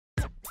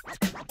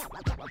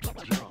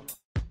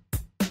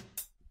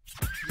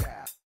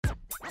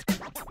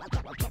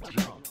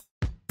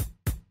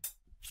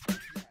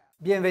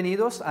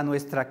Bienvenidos a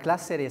nuestra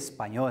clase de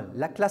espanhol,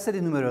 la clase de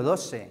número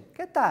 12.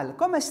 Que tal?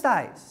 Como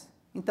estáis?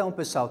 Então,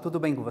 pessoal, tudo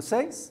bem com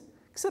vocês?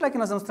 O que será que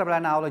nós vamos trabalhar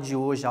na aula de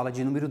hoje, aula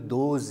de número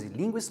 12,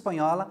 Língua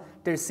Espanhola,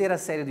 terceira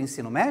série do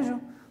ensino médio?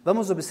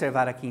 Vamos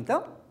observar aqui,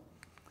 então?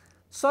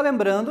 Só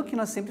lembrando que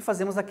nós sempre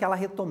fazemos aquela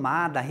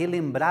retomada,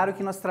 relembrar o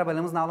que nós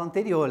trabalhamos na aula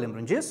anterior,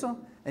 lembram disso?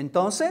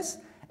 Então,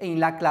 em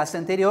la clase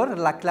anterior,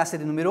 la clase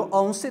de número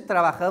 11,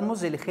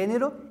 trabajamos el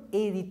género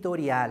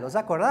editorial. ¿Os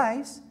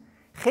acordáis?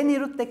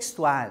 Gênero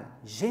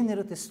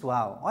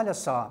textual, olha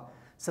só,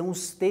 são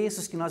os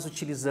textos que nós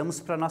utilizamos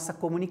para a nossa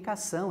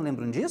comunicação,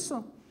 lembram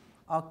disso?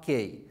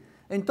 Ok,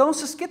 então,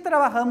 que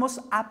trabalhamos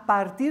a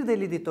partir do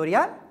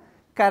editorial?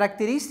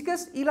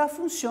 Características e a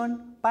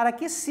função, para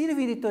que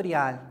serve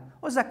editorial?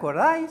 Os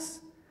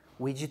acordáis?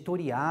 O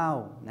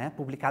editorial, né,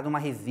 publicado numa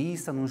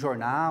revista, num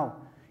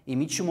jornal,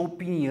 emite uma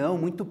opinião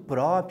muito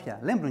própria,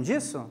 lembram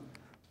disso?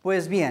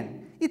 Pois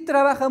bem, e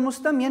trabalhamos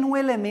também um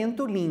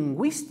elemento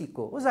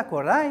linguístico. ¿Os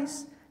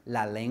acordáis?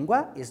 La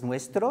lengua es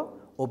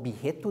nuestro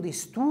objeto de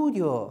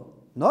estudio,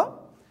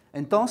 ¿no?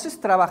 Entonces,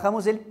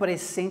 trabajamos el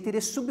presente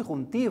de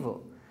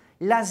subjuntivo.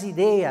 Las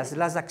ideas,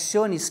 las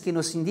acciones que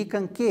nos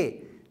indican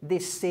que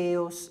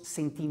deseos,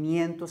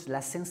 sentimentos,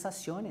 las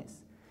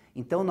sensaciones.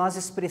 Então, nós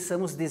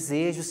expressamos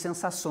desejos,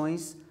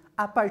 sensações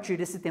a partir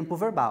desse tempo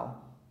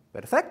verbal.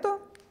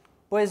 Perfeito?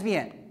 Pois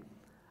bem,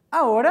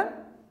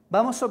 agora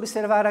vamos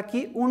observar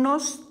aqui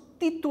uns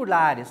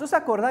titulares. ¿Os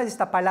acordáis de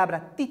esta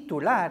palavra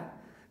titular?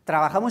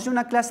 Trabajamos en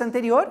una clase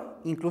anterior,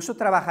 incluso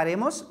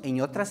trabajaremos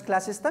en otras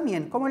clases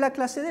también, como en la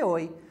clase de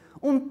hoy.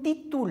 Un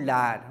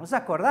titular, ¿os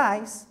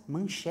acordáis?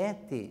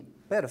 Manchete,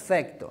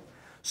 perfecto.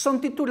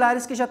 Son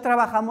titulares que ya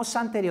trabajamos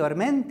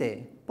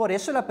anteriormente. Por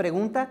eso la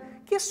pregunta,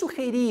 ¿qué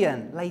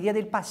sugerían? La idea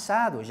del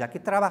pasado, ya que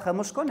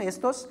trabajamos con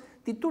estos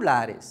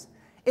titulares.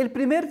 El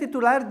primer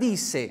titular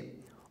dice,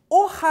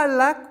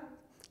 ojalá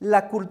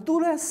la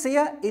cultura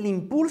sea el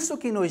impulso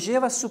que nos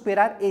lleva a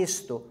superar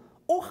esto.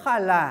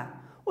 Ojalá.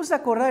 ¿Os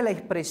acordáis la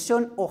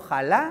expresión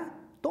ojalá?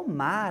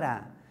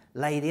 Tomara,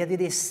 la idea de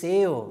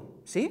deseo,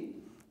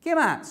 ¿sí? ¿Qué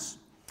más?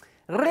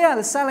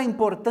 Realzar la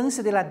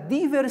importancia de la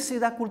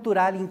diversidad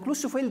cultural,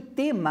 incluso fue el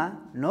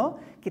tema, ¿no?,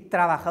 que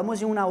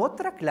trabajamos en una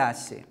otra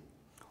clase.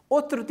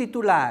 Otro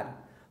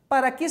titular,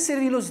 ¿para qué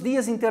sirven los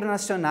días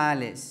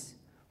internacionales?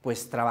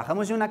 Pues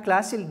trabajamos en una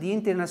clase, el Día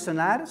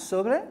Internacional,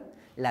 sobre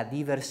la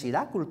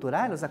diversidad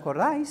cultural, ¿os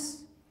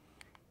acordáis?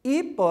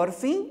 Y por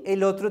fin,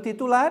 el otro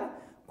titular,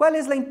 ¿cuál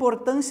es la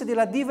importancia de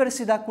la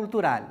diversidad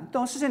cultural?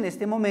 Entonces, en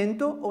este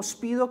momento, os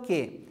pido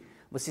que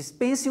vocês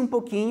pensem um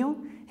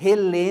pouquinho,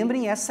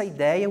 relembrem essa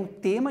ideia, o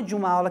tema de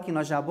uma aula que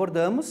nós já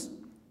abordamos,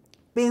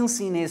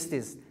 pensem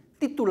nestes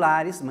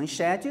titulares,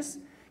 manchetes,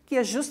 que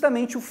é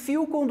justamente o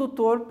fio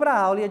condutor para a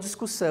aula e a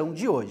discussão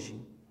de hoje.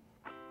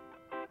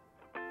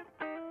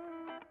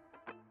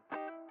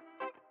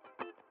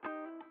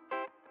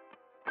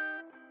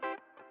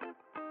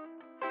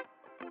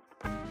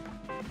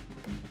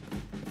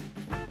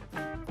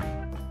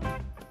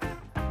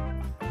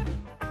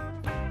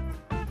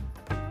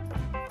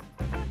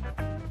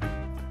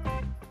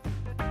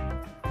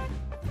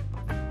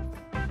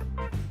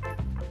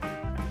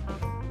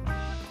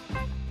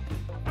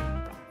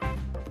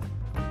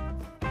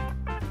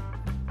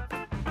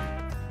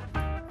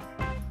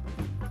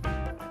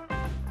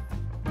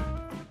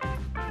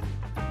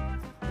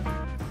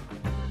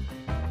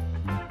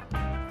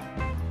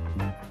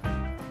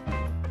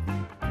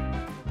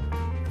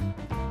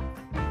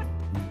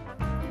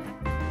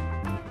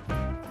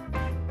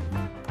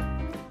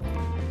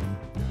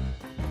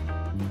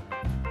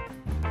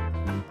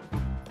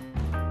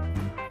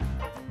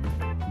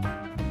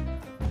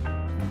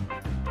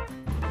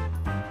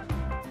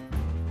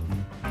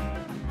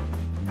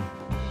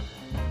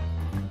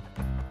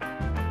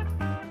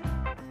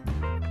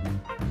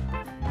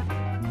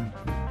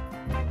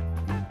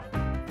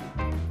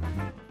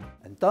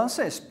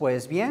 Entonces,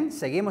 pues bien,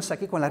 seguimos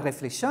aquí con la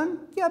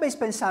reflexión. ¿Qué habéis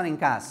pensado en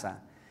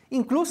casa?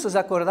 Incluso, ¿os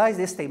acordáis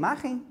de esta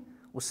imagen?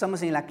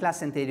 Usamos en la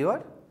clase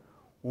anterior.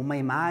 Uma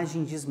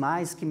imagem diz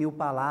mais que 1000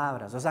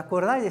 palavras. ¿Os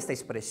acordáis de esta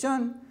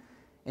expresión?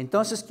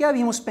 Entonces, ¿qué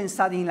habíamos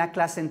pensado en la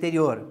clase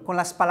anterior? Con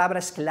las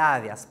palabras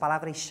clave, as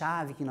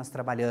palavras-chave que nós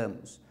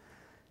trabalhamos.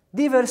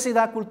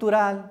 Diversidad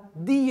cultural,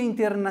 Día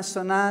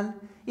Internacional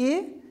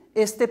y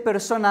este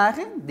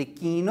personaje de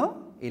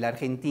Quino, el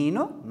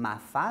argentino,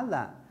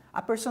 Mafalda.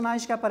 A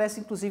personagem que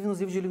aparece inclusive nos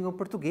livros de língua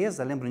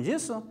portuguesa, lembram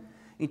disso?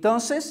 Então,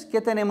 o que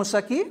temos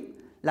aqui?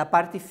 A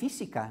parte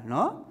física,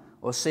 não?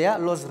 Ou seja,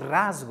 os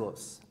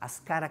rasgos, as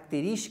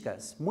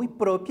características muito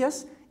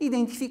próprias,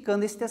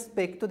 identificando este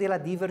aspecto de la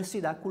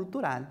diversidade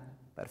cultural.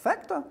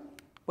 ¿Perfecto?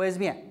 Pues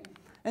bien,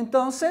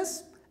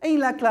 entonces, en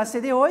la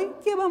clase de hoy,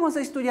 ¿qué vamos a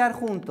estudiar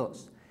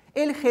juntos?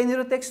 El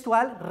género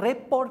textual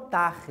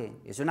reportaje,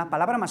 es una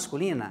palabra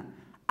masculina.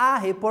 A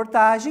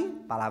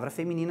reportagem, palavra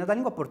feminina da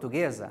língua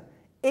portuguesa.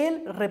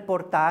 El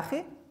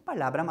reportaje,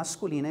 palavra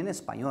masculina em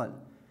espanhol.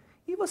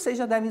 E vocês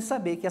já devem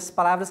saber que as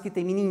palavras que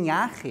terminam em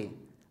aje,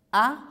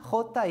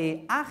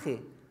 A-J-E,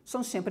 aje,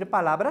 são sempre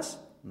palavras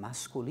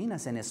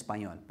masculinas em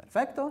espanhol,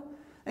 perfeito?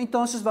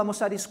 Então,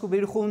 vamos a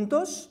descobrir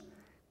juntos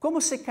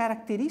como se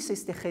caracteriza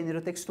este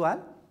género textual,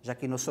 já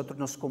que nós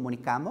nos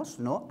comunicamos,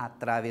 ¿no?, a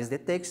través de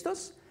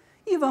textos,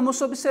 e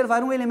vamos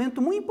observar um elemento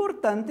muito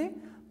importante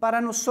para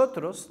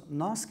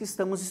nós que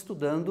estamos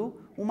estudando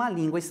uma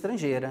língua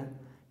estrangeira,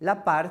 a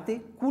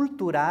parte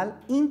cultural,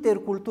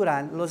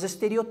 intercultural, os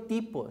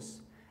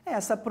estereotipos. É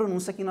essa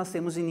pronúncia que nós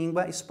temos em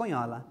língua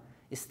espanhola.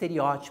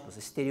 Estereótipos,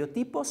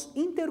 estereotipos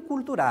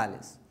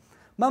interculturais.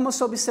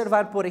 Vamos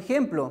observar, por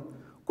exemplo,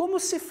 como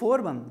se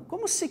formam,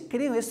 como se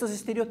criam estes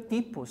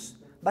estereotipos,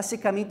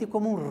 basicamente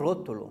como um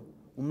rótulo,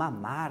 uma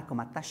marca,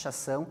 uma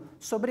taxação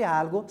sobre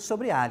algo,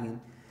 sobre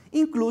alguém.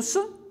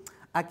 Incluso,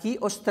 aqui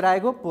os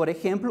trago, por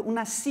exemplo,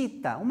 uma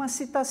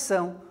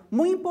citação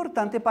muito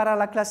importante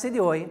para a classe de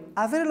hoje.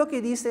 A ver o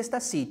que diz esta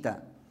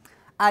cita.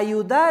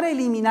 Ajudar a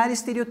eliminar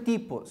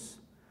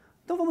estereotipos.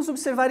 Então, vamos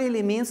observar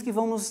elementos que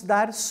vão nos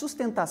dar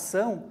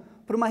sustentação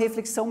para uma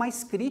reflexão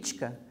mais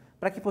crítica,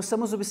 para que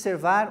possamos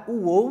observar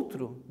o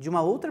outro de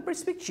uma outra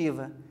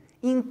perspectiva,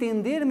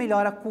 entender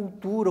melhor a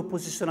cultura, o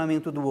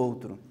posicionamento do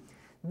outro,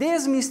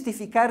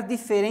 desmistificar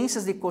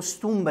diferenças de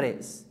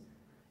costumbres.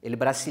 O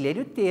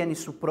brasileiro tem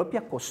sua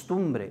própria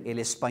costumbre, o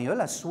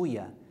espanhol a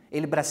sua.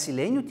 O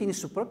brasileiro tem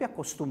sua própria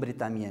costumbre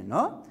também,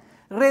 não?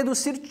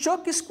 Reduzir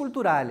choques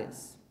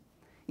culturais.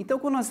 Então,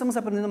 quando nós estamos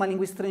aprendendo uma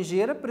língua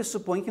estrangeira,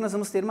 pressupõe que nós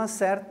vamos ter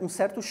um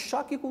certo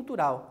choque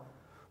cultural,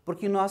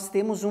 porque nós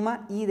temos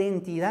uma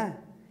identidade.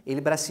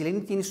 O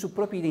brasileiro tem sua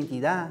própria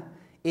identidade,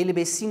 o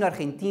vecino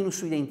argentino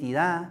sua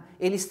identidade,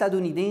 o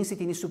estadunidense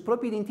tem sua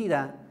própria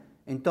identidade.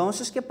 Então, o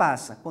que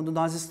passa? Quando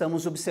nós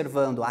estamos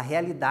observando a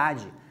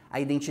realidade, a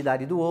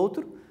identidade do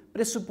outro,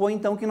 pressupõe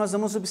então que nós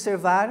vamos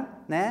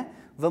observar, né?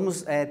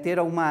 Vamos ter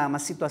uma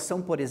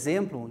situação, por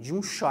exemplo, de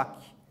um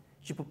choque.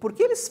 Tipo, por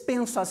que eles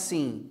pensam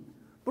assim?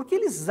 Por que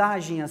eles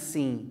agem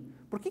assim?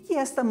 Por que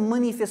esta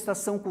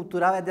manifestação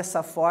cultural é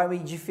dessa forma e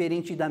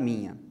diferente da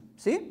minha?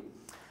 Sim?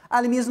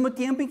 Ao mesmo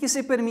tempo em que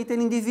se permite ao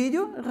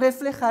indivíduo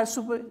refletir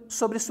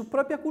sobre sua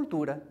própria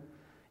cultura.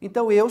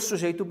 Então, eu,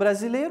 sujeito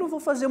brasileiro,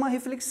 vou fazer uma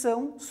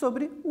reflexão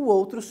sobre o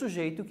outro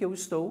sujeito que eu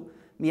estou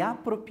me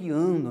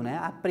apropriando, né?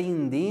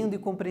 Aprendendo e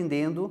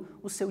compreendendo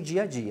o seu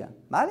dia a dia,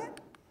 ¿vale?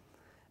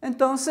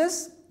 Então,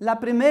 a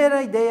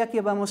primeira ideia que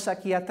vamos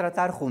aqui a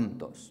tratar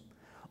juntos.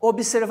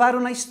 Observar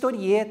uma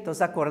historieta,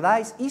 ¿os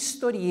acordáis?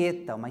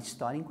 Historieta, uma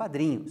história em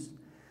quadrinhos,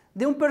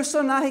 de um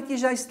personagem que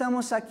já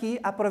estamos aqui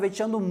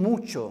aproveitando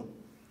muito.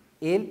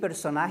 O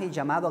personagem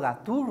chamado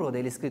Gaturro, do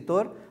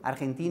escritor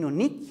argentino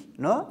Nick,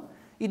 não?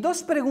 E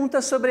duas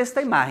perguntas sobre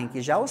esta imagem,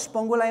 que já os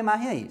pongo a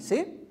imagem aí,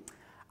 sim?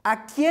 A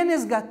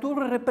quem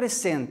Gaturro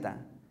representa?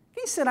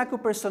 Quem será que o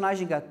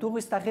personagem Gaturro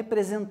está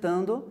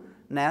representando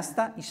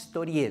nesta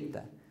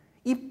historieta?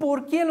 E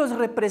por que os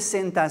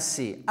representa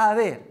assim? A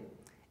ver,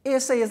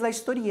 essa é a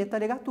historieta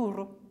de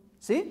Gaturro,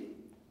 sim?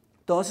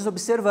 Então,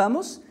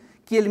 observamos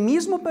que o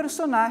mesmo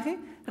personagem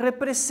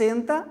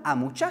representa a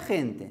muita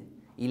gente.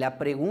 E a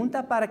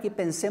pergunta para que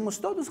pensemos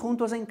todos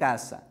juntos em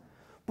casa.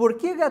 ¿Por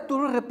que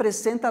Gaturro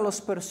representa a los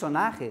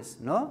personajes?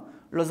 ¿No?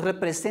 Los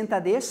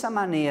representa de esa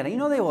maneira e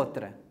não de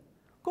outra.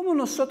 Como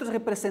nós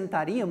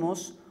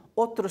representaríamos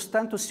outros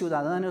tantos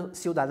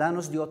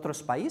cidadãos de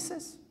outros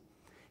países?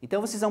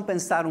 Então, vocês vão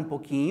pensar um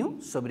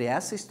pouquinho sobre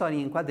essa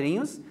historinha em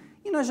quadrinhos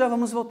e nós já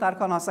vamos voltar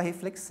com a nossa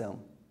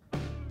reflexão.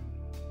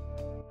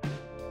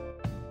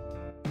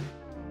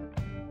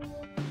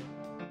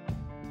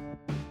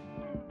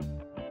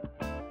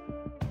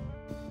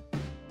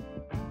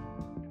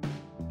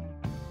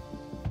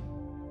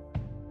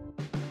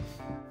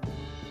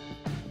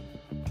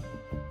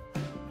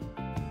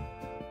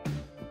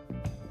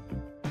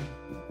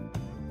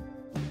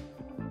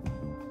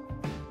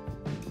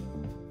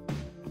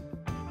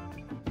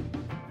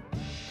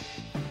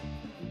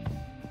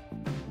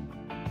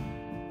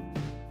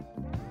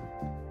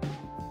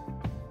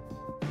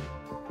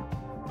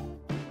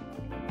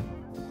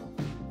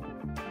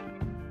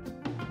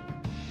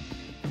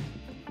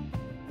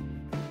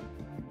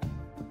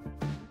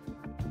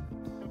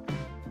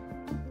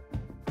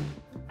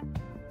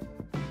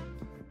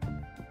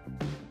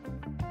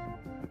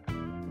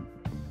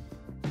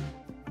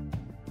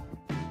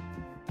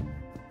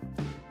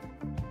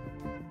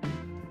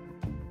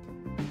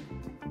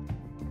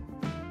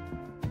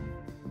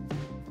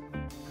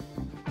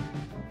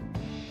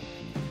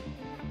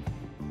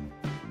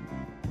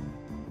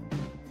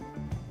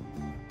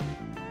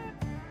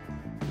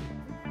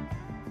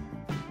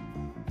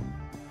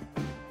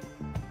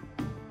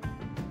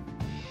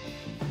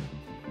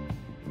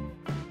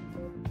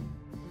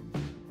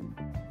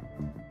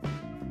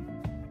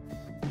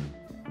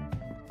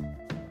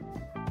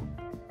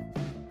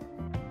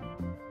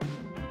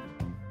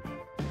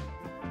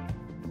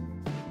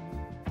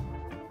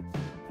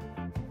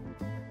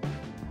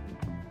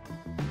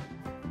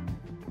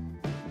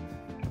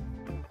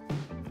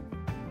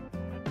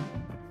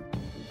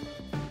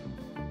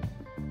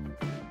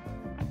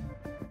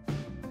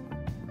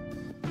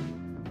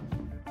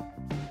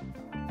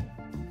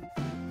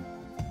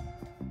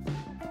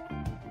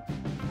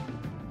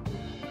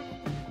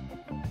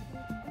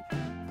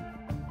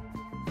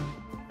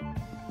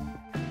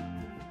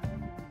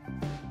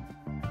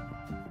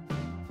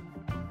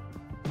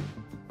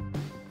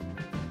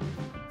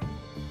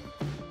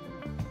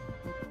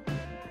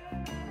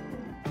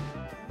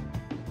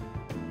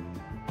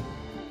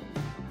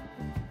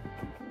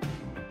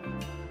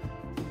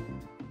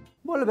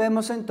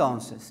 Volvemos então.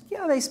 O que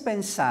habéis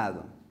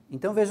pensado?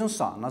 Então vejam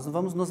só, nós não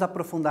vamos nos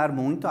aprofundar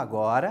muito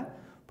agora,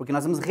 porque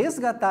nós vamos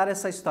resgatar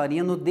essa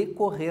historinha no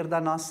decorrer da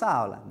nossa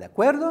aula, de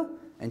acordo?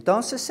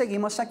 Então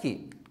seguimos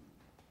aqui.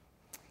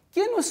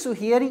 Que nos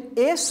sugerem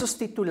esses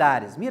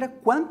titulares? Mira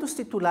quantos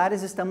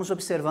titulares estamos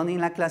observando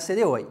na classe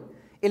de hoje.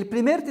 O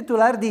primeiro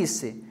titular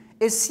diz: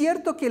 é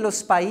certo que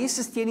os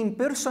países têm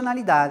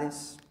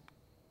personalidades.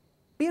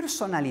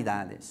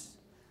 Personalidades.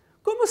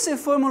 Como se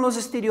formam os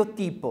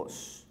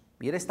estereotipos?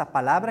 Mira esta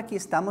palavra que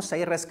estamos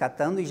aí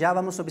rescatando e já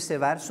vamos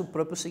observar seu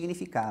próprio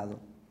significado.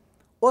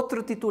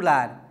 Outro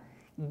titular: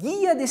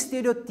 guia de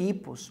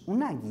estereotipos.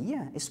 Uma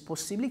guia? É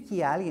possível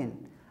que alguém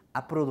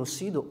ha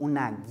produzido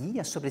uma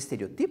guia sobre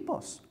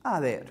estereotipos? A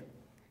ver.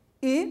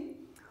 E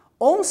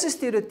 11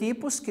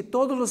 estereotipos que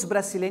todos os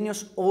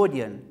brasileiros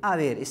odiam. A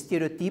ver,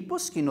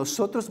 estereotipos que nós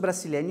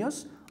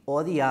brasileiros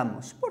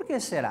odiamos. Por que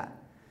será?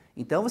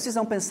 Então, vocês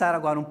vão pensar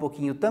agora um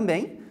pouquinho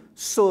também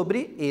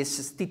sobre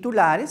esses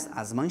titulares,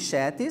 as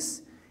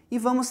manchetes, e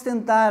vamos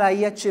tentar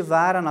aí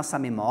ativar a nossa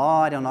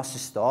memória, o nosso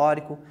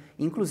histórico,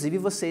 inclusive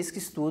vocês que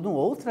estudam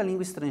outra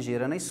língua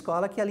estrangeira na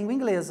escola, que é a língua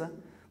inglesa.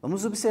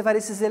 Vamos observar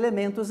esses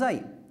elementos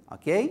aí,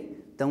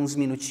 ok? Então, uns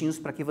minutinhos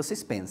para que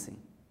vocês pensem.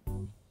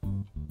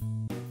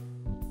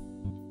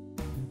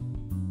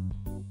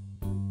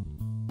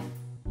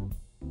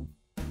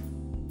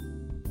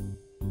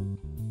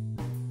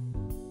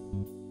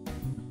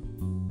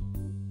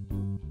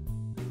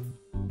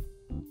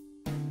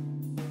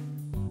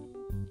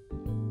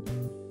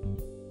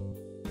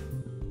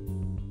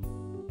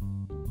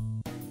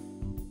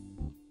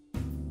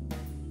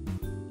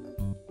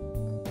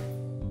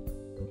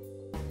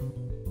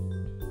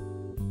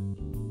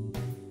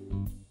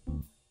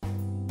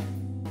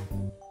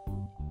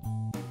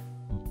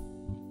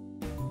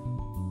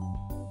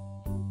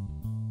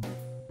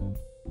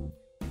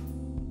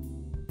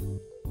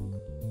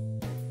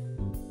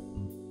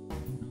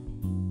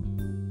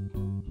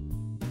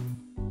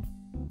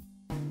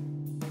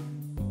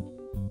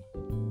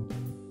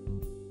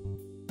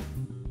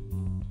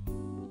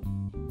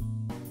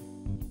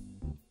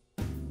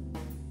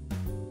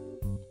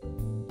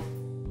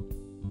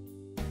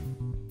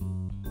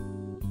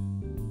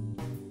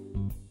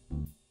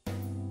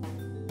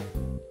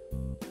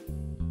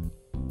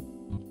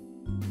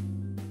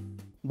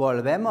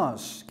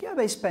 Volvemos? O que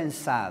habéis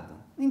pensado?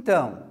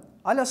 Então,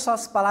 olha só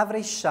as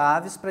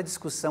palavras-chave para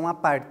discussão a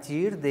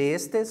partir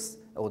destes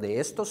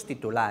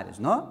titulares,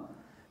 não?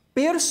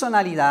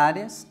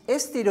 Personalidades,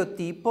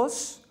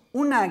 estereotipos,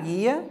 uma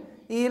guia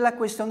e a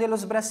questão de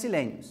los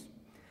brasileiros.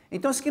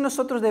 Então, o que nós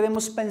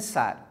devemos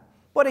pensar?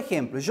 Por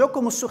exemplo, eu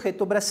como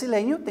sujeito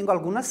brasileiro tenho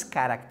algumas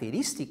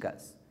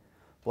características.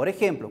 Por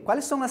exemplo,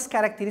 quais são as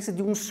características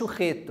de um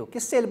sujeito? Que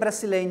seja o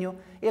brasileiro,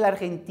 o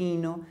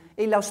argentino,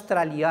 o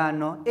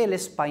australiano, o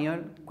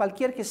espanhol,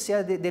 qualquer que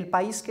seja do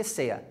país que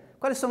seja.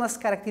 Quais são as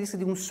características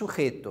de um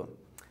sujeito?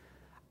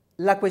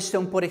 A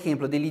questão, por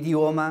exemplo, do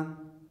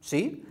idioma,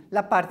 ¿sí?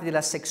 A parte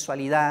da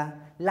sexualidade,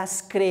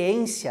 as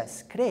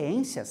crenças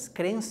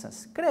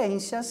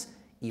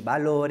e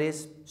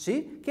valores,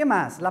 ¿sí? Que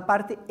mais? A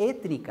parte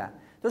étnica.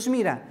 Então,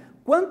 mira,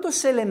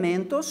 quantos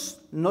elementos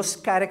nos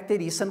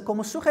caracterizam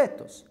como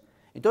sujeitos?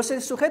 Então, o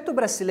sujeito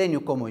brasileiro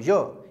como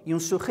eu e um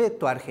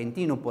sujeito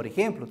argentino, por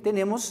exemplo,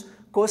 temos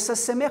coisas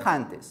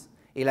semelhantes.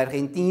 O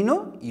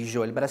argentino e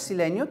eu, o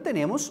brasileiro,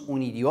 temos um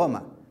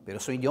idioma,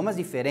 mas são idiomas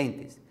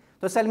diferentes.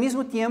 Então,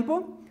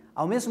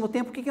 ao mesmo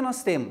tempo, o que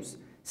nós temos?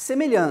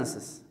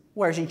 Semelhanças.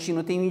 O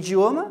argentino tem um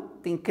idioma,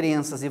 tem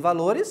crenças e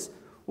valores.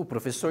 O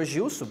professor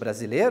Gilson,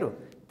 brasileiro,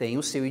 tem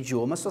o seu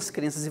idioma, suas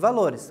crenças e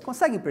valores.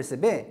 Conseguem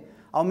perceber?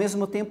 Ao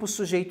mesmo tempo, o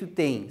sujeito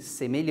tem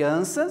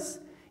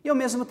semelhanças e, ao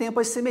mesmo tempo,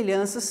 as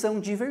semelhanças são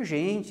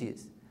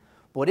divergentes.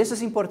 Por isso é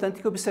importante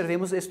que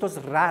observemos estes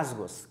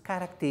rasgos,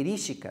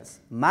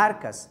 características,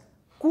 marcas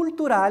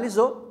culturais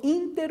ou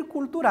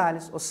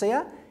interculturais, ou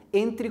seja,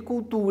 entre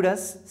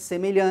culturas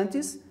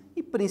semelhantes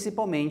e,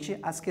 principalmente,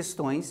 as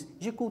questões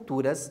de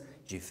culturas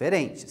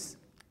diferentes.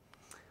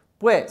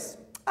 Pues,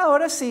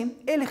 agora sim,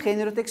 o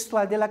gênero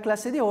textual da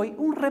classe de hoje,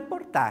 um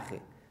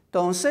reportaje.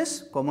 Então,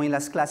 como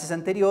nas classes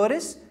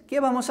anteriores, o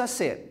que vamos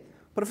fazer?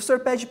 O professor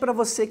pede para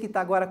você que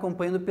está agora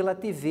acompanhando pela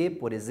TV,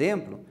 por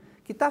exemplo,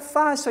 que está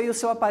fácil aí o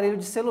seu aparelho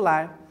de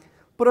celular.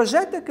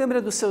 Projete a câmera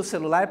do seu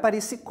celular para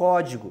esse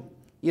código.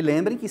 E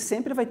lembrem que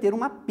sempre vai ter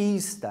uma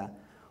pista,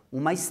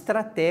 uma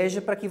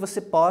estratégia para que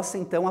você possa,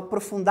 então,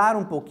 aprofundar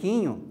um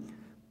pouquinho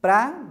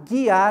para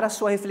guiar a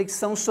sua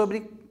reflexão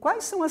sobre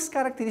quais são as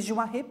características de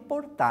uma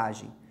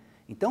reportagem.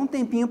 Então, um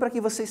tempinho para que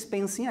vocês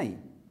pensem aí.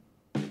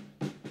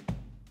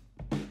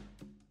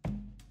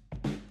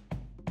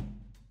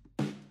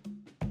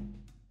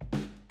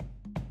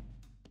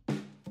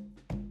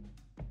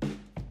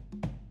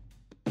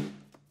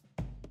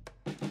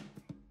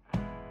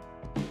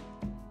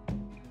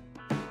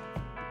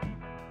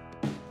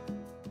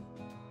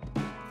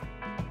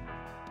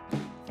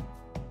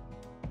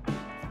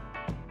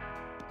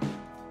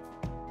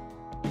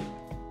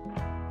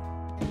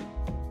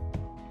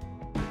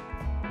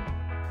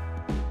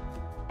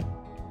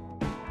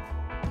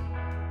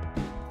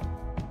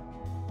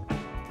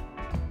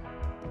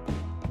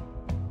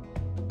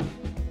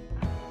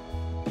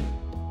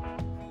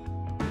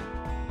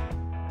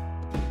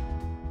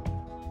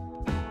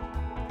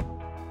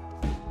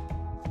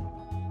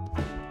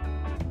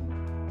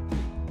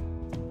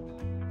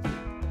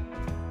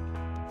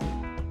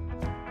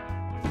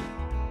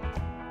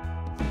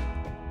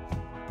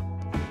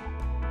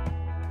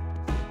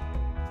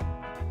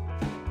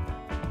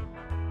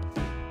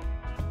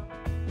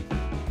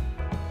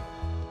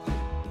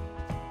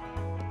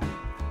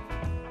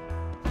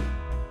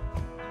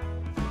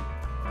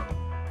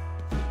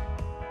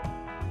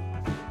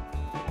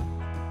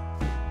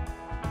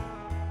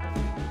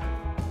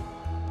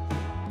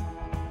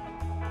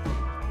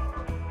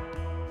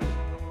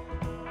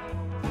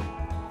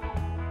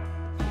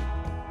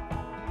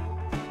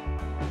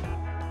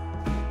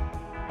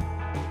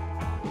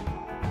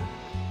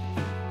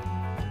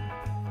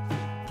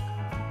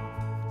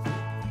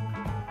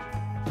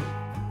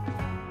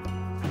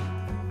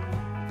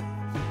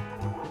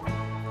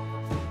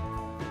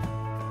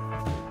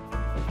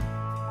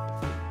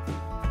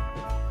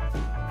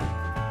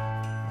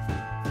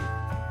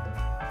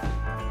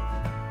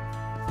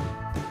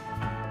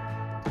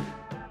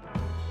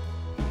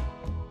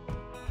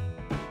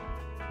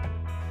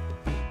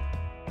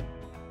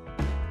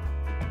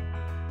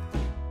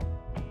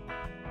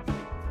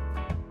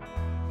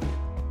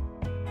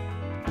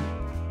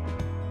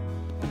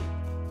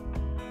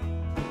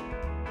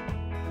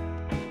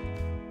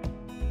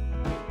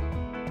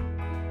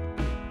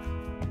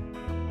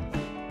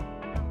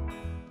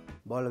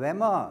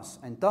 Volvemos.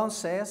 Então,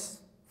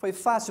 foi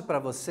fácil para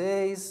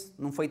vocês?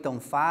 Não foi tão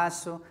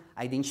fácil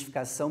a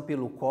identificação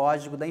pelo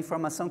código da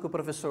informação que o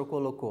professor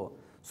colocou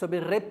sobre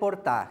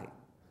reportagem?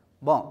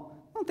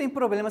 Bom, não tem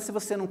problema se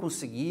você não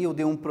conseguiu,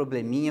 deu um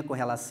probleminha com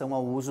relação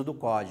ao uso do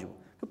código.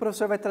 O que o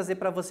professor vai trazer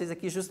para vocês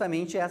aqui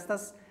justamente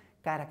estas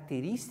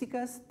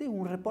características de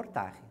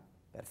reportagem.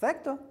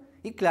 Perfeito?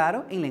 E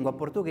claro, em língua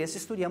portuguesa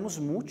estudiamos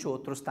muchos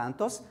outros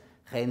tantos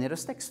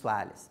géneros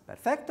textuales.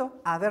 Perfecto?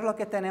 A ver lo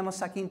que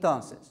tenemos aquí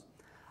entonces.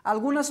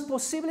 Algunas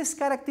posibles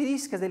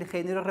características del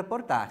género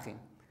reportaje.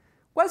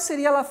 ¿Cuál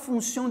sería la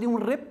función de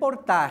un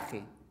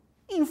reportaje?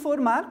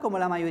 Informar, como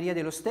la mayoría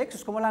de los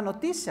textos, como la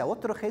noticia,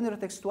 otro género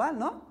textual,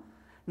 ¿no?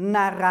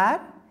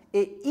 Narrar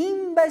e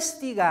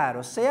investigar,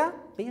 o sea,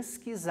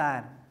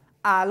 pesquisar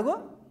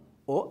algo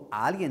o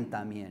alguien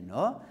también,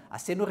 ¿no?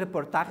 Hacer un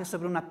reportaje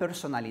sobre una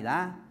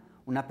personalidad,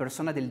 una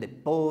persona del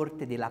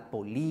deporte, de la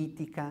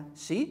política,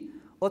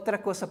 ¿sí?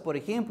 Otra cosa, por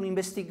ejemplo,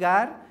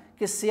 investigar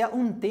que sea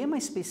un tema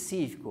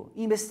específico,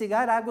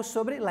 investigar algo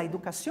sobre la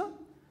educación,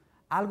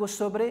 algo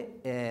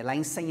sobre la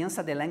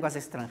enseñanza de lenguas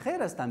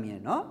extranjeras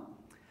también, ¿no?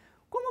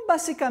 ¿Cómo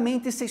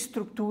básicamente se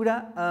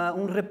estructura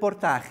un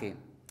reportaje?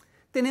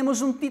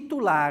 Tenemos un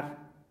titular.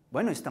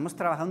 Bueno, estamos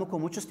trabajando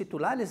con muchos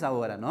titulares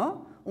ahora,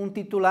 ¿no? Un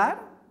titular,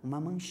 una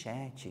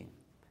manchete.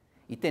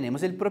 Y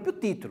tenemos el propio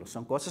título,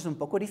 son cosas un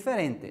poco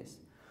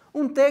diferentes.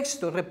 Un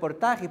texto,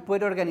 reportaje,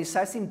 puede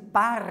organizarse en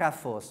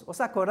párrafos.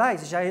 ¿Os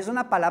acordáis? Ya es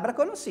una palabra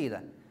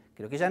conocida.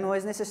 Creo que ya no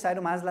es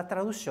necesario más la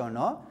traducción,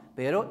 ¿no?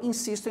 Pero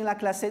insisto en la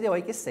clase de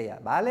hoy que sea,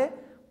 ¿vale?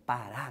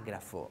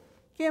 Parágrafo.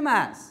 ¿Qué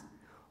más?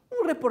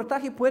 Un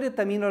reportaje puede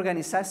también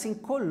organizarse en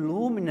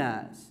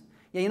columnas.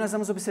 E aí nós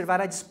vamos observar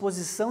a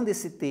disposição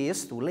desse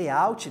texto, o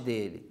layout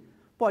dele.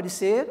 Pode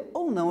ser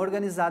ou não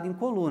organizado em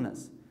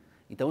colunas.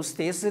 Então os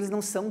textos eles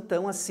não são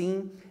tão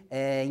assim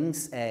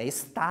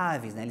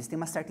estáveis, né? Eles têm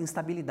uma certa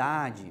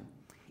instabilidade.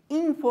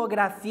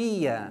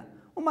 Infografia.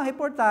 Uma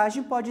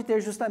reportagem pode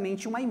ter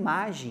justamente uma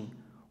imagem,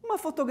 uma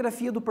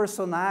fotografia do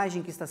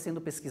personagem que está sendo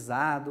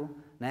pesquisado,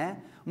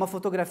 né? Uma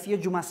fotografia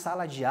de uma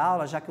sala de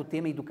aula, já que o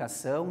tema é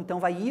educação. Então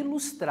vai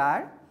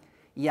ilustrar.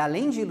 E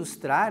além de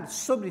ilustrar,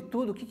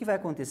 sobretudo, o que vai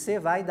acontecer?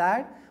 Vai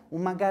dar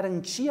uma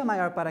garantia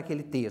maior para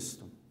aquele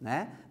texto,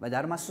 né? Vai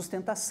dar uma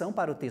sustentação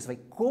para o texto, vai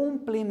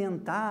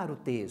complementar o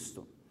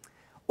texto.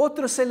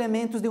 Outros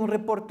elementos de um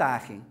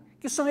reportaje,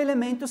 que são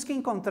elementos que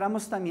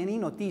encontramos também em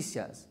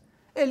notícias.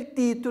 O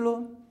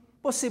título,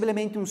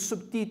 possivelmente um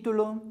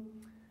subtítulo,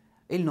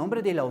 o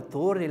nome do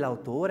autor, da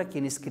autora,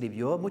 quem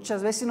escreveu.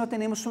 Muitas vezes não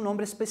temos um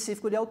nome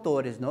específico de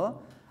autores,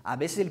 não? A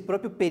vezes o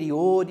próprio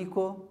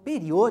periódico,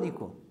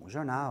 um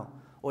jornal,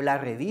 ou a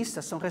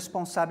revista são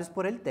responsáveis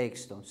por el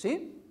texto,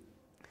 ¿sí?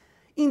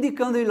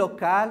 Indicando o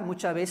local,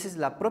 muitas vezes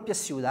a própria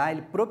cidade,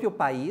 o próprio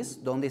país,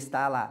 onde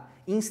está a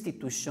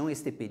instituição,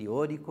 este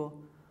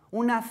periódico.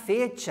 Uma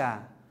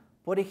fecha,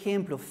 por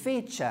exemplo,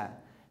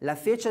 a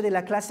fecha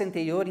da classe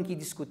anterior em que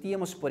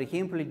discutíamos, por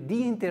exemplo, o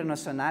Dia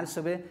Internacional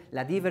sobre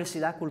a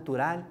Diversidade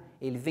Cultural,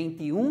 o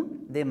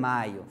 21 de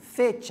maio.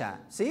 Fecha,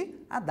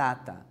 ¿sí? A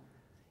data.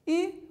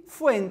 E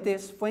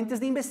fuentes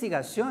de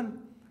investigação,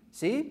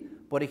 ¿sí?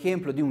 Por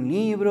exemplo, de um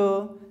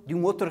livro, de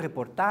um outro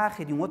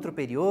reportaje, de um outro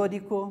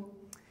periódico.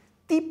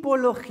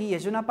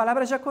 Tipologias, uma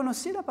palavra já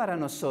conhecida para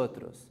nós.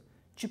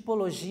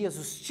 Tipologias,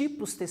 os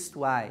tipos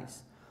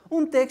textuais.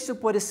 Um texto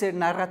pode ser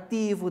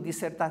narrativo,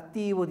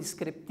 dissertativo,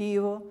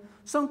 descriptivo.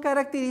 São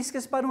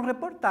características para um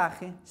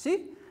reportaje,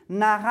 ¿sí?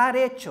 Narrar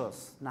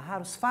hechos,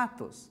 narrar os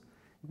fatos.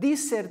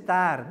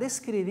 Dissertar,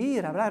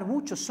 descrever, falar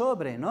muito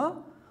sobre,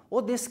 não?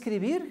 Ou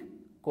descrever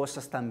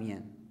coisas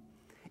também.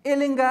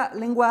 O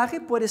lenguaje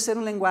pode ser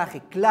um lenguaje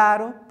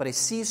claro,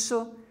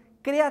 preciso,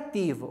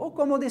 criativo, ou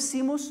como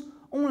decimos,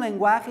 um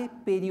lenguaje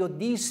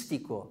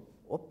periodístico.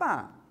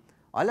 Opa,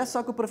 olha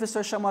só que o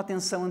professor chamou a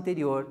atenção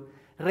anterior.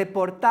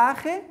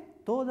 Reportaje,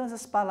 todas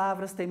as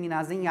palavras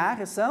terminadas em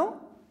ar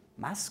são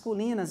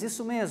masculinas,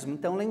 isso mesmo.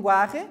 Então,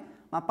 lenguaje,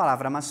 uma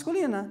palavra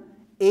masculina.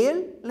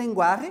 El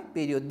lenguaje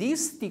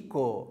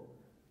periodístico.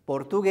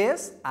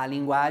 Português, a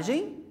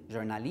linguagem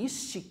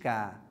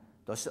jornalística.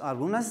 Então,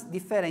 algumas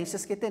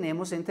diferenças que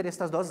temos entre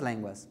estas duas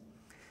línguas.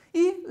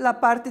 E a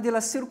parte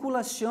da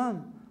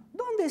circulação.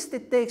 Onde este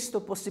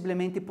texto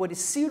possivelmente pode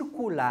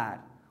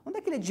circular? Onde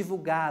é que ele é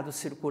divulgado,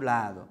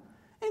 circulado?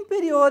 Em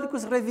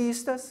periódicos,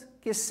 revistas,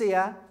 que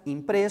seja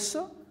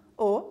impresso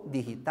ou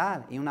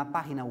digital, em uma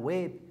página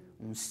web,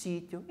 um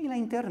sítio, e na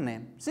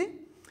internet.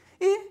 ¿Sí?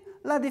 E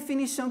a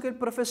definição que o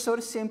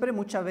professor sempre,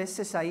 muitas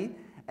vezes, aí,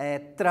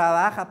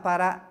 trabalha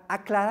para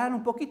aclarar um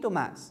pouquinho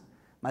mais.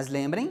 Mas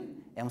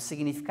lembrem, é um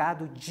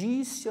significado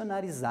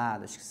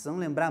dicionarizado. Acho que vocês vão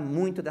lembrar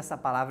muito dessa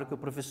palavra que o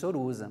professor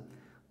usa.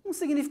 Um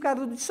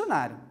significado do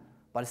dicionário.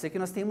 Pode ser que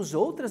nós tenhamos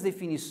outras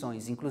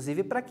definições,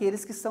 inclusive para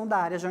aqueles que são da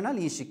área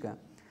jornalística.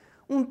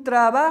 Um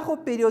trabalho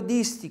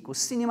periodístico,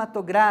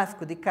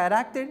 cinematográfico de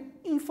caráter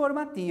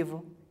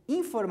informativo.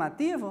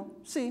 Informativo?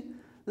 Sim.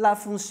 A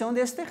função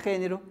deste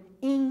gênero,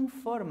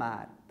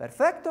 informar.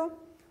 Perfeito?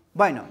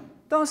 Bueno,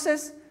 então,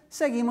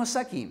 seguimos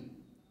aqui.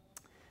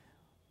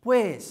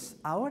 Pues,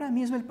 ahora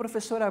mismo el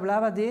profesor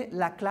hablaba de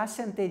la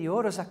clase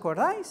anterior, ¿os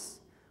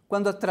acordáis?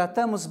 Cuando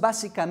tratamos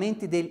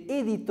básicamente del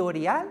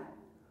editorial,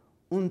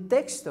 un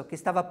texto que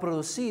estaba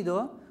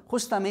producido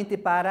justamente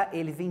para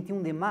el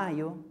 21 de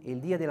mayo, el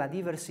Día de la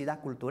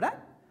Diversidad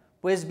Cultural.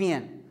 Pues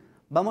bien,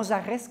 vamos a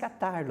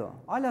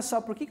resgatarlo. Olha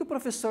só, por que o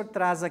professor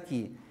traz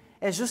aqui?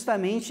 É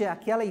justamente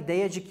aquela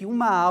ideia de que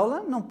uma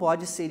aula não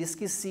pode ser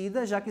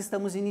esquecida, já que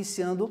estamos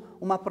iniciando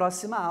uma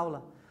próxima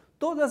aula.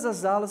 Todas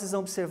as aulas vocês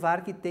vão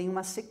observar que tem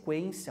uma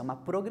sequência, uma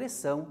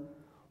progressão.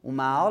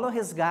 Uma aula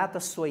resgata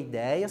a sua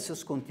ideia,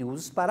 seus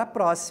conteúdos para a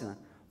próxima.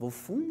 Vou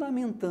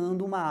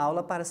fundamentando uma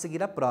aula para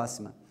seguir a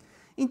próxima.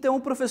 Então,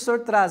 o professor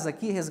traz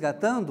aqui,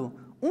 resgatando,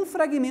 um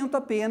fragmento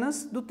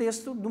apenas do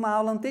texto de uma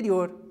aula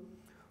anterior,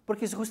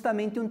 porque é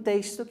justamente um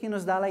texto que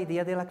nos dá a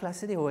ideia da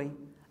classe de hoje.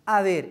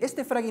 A ver,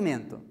 este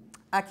fragmento,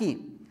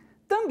 aqui,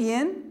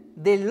 também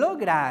de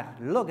lograr,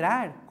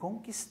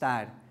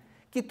 conquistar,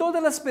 que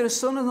todas as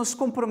pessoas nos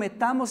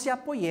comprometamos e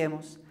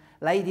apoyemos,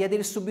 a ideia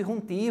do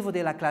subjuntivo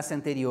da classe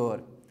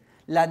anterior,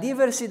 a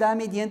diversidade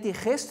mediante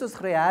gestos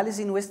reais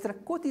em nossa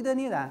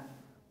cotidianidade,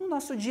 no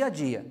nosso dia a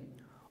dia.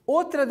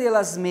 Outra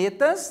das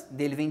metas do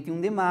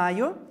 21 de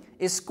maio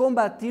é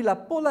combater a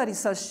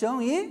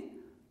polarização e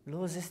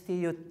os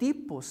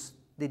estereótipos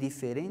de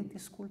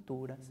diferentes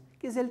culturas,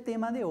 que é o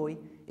tema de hoje,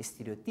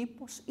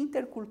 estereótipos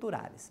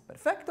interculturais.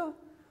 ¿Perfecto?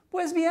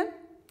 Pues bien,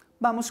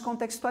 vamos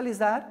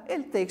contextualizar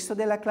el texto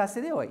de la clase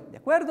de hoy, ¿de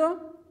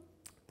acuerdo?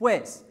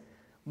 Pues,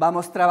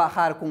 vamos a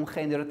trabajar con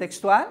género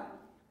textual.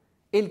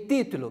 El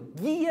título,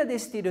 Guia de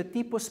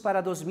Estereotipos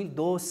para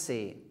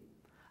 2012.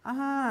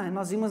 Ah,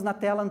 nós vimos na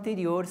tela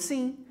anterior,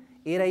 sim,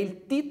 era o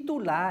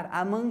titular,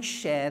 a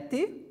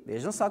manchete,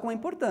 vejam só como é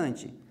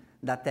importante,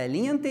 da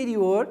telinha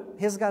anterior,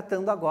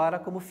 resgatando agora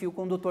como fio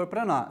condutor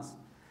para nós.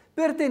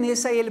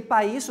 Pertenece a el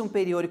país, um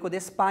periódico de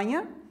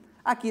Espanha.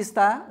 Aqui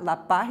está a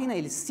página,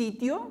 el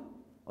sitio,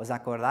 ¿os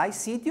acordáis?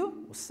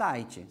 Sitio, o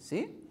site,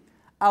 ¿sí?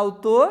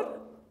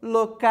 Autor,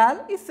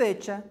 local e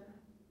fecha.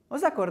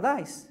 ¿Os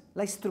acordáis?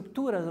 A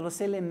estrutura,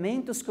 os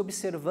elementos que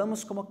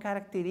observamos como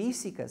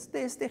características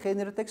deste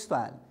gênero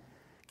textual.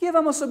 Que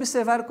vamos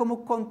observar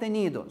como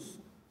contenidos?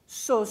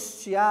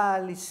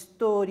 Social,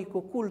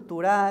 histórico,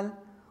 cultural,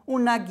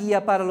 uma guia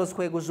para os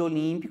Juegos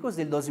Olímpicos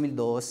del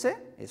 2012,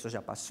 isso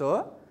já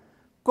passou,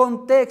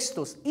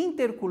 contextos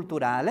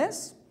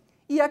interculturales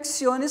e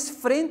ações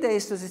frente a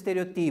estes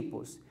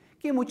estereotipos,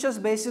 que muitas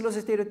vezes os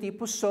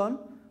estereotipos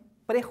são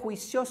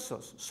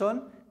prejuiciosos,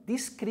 são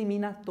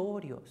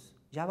discriminatórios.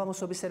 Já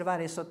vamos observar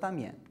isso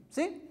também,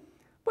 ¿sí?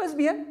 Pues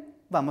bien,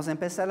 vamos a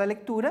empezar a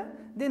leitura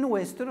de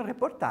nosso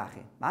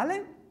reportaje,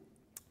 ¿vale?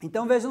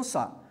 Então vejam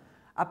só,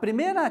 a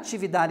primeira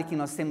atividade que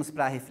nós temos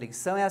para a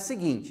reflexão é a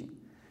seguinte: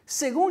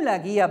 segundo a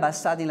guia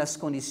basada nas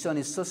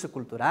condições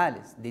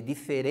socioculturais de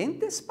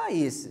diferentes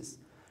países,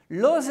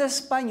 os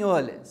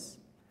espanhóis.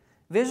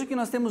 Veja que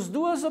nós temos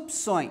duas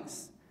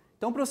opções.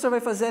 Então o professor vai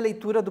fazer a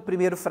leitura do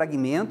primeiro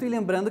fragmento e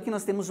lembrando que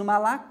nós temos uma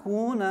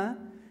lacuna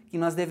que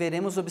nós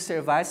deveremos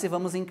observar se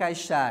vamos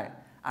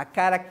encaixar a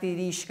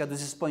característica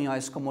dos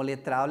espanhóis como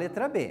letra A ou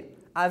letra B.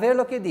 A ver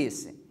o que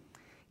disse.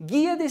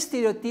 Guia de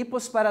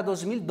Estereotipos para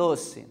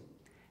 2012.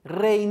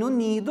 Reino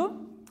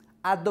Unido,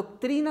 a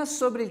doutrina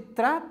sobre o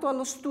trato a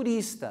los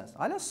turistas.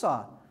 Olha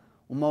só,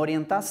 uma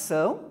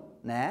orientação,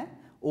 né?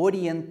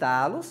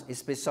 Orientá-los,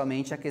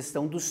 especialmente a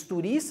questão dos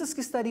turistas que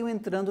estariam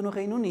entrando no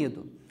Reino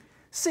Unido,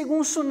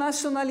 segundo sua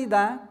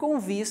nacionalidade, com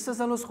vistas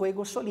aos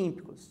Juegos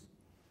Olímpicos.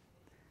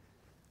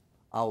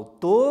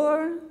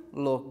 Autor,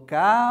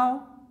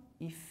 local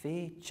e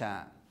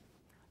fecha.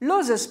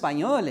 Los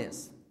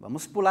espanhóis,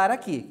 vamos pular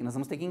aqui, que nós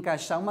vamos ter que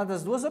encaixar uma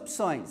das duas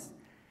opções.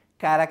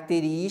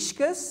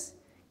 Características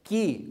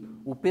que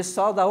o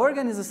pessoal da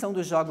organização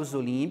dos Jogos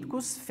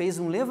Olímpicos fez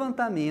um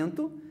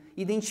levantamento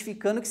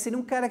identificando que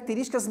seriam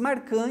características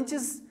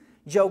marcantes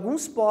de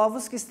alguns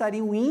povos que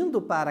estariam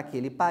indo para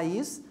aquele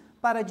país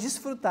para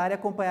desfrutar e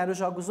acompanhar os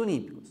Jogos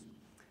Olímpicos.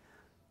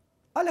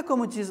 Olha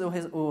como diz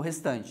o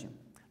restante.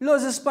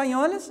 Los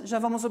espanhóis, já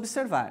vamos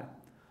observar.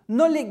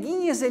 No le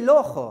guiñes el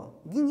ojo,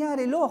 guiñar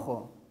el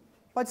ojo,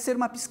 pode ser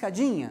uma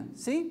piscadinha,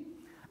 sim?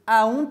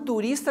 A um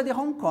turista de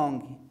Hong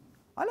Kong.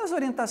 Olha as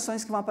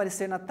orientações que vão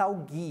aparecer na tal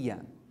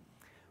guia.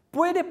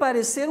 Pode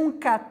parecer um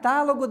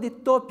catálogo de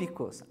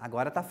tópicos,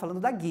 agora está falando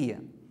da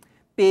guia.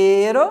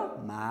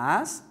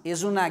 Mas, é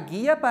uma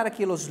guia para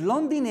que os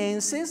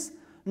londinenses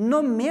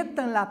não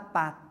metam la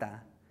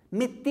pata.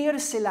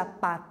 Meter-se la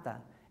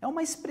pata é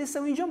uma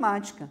expressão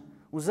idiomática.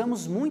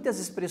 Usamos muitas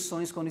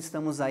expressões quando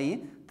estamos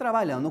aí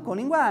trabalhando com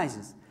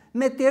linguagens.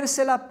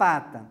 Meter-se la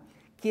pata,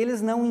 que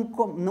eles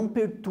não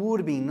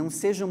perturbem, não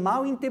sejam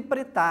mal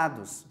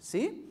interpretados,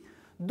 ¿sí?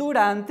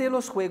 Durante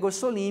os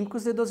Juegos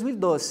Olímpicos de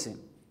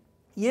 2012.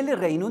 E o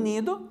Reino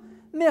Unido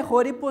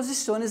melhore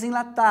posições em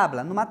la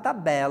tabla, numa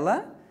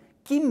tabela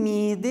que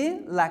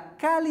mide a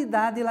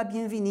qualidade da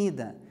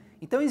bem-vinda.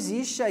 Então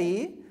existe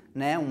aí,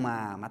 né,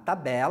 uma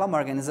tabela, uma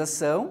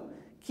organização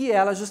que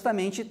ela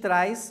justamente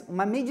traz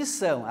uma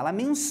medição, ela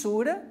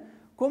mensura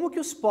como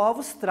que os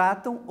povos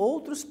tratam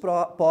outros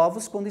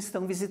povos quando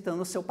estão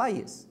visitando o seu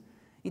país.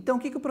 Então, o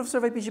que o professor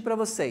vai pedir para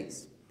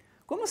vocês?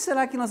 Como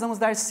será que nós vamos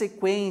dar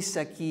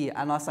sequência aqui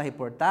à nossa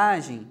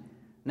reportagem,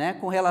 né,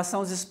 com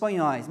relação aos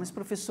espanhóis? Mas,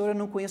 professor, eu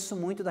não conheço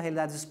muito da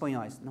realidade dos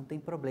espanhóis. Não tem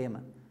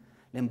problema.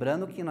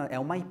 Lembrando que é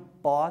uma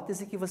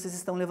hipótese que vocês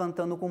estão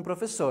levantando com o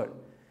professor.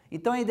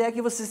 Então, a ideia é que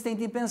vocês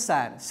tentem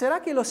pensar, será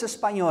que os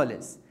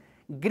espanhóis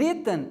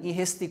gritam e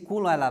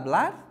gesticulam al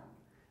hablar?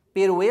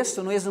 Pero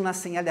eso no es una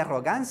señal de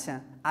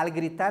arrogancia? Al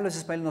gritar, los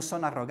espanhóis no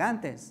son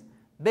arrogantes?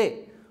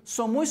 B.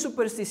 São muito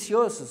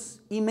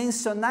supersticiosos e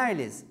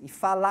mencionar-lhes e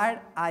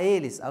falar a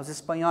eles, aos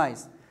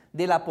espanhóis,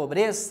 de la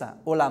pobreza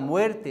ou la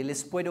muerte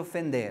les puede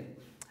ofender.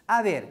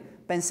 A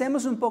ver,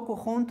 pensemos um pouco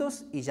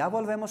juntos e já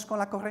volvemos com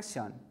a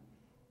correção.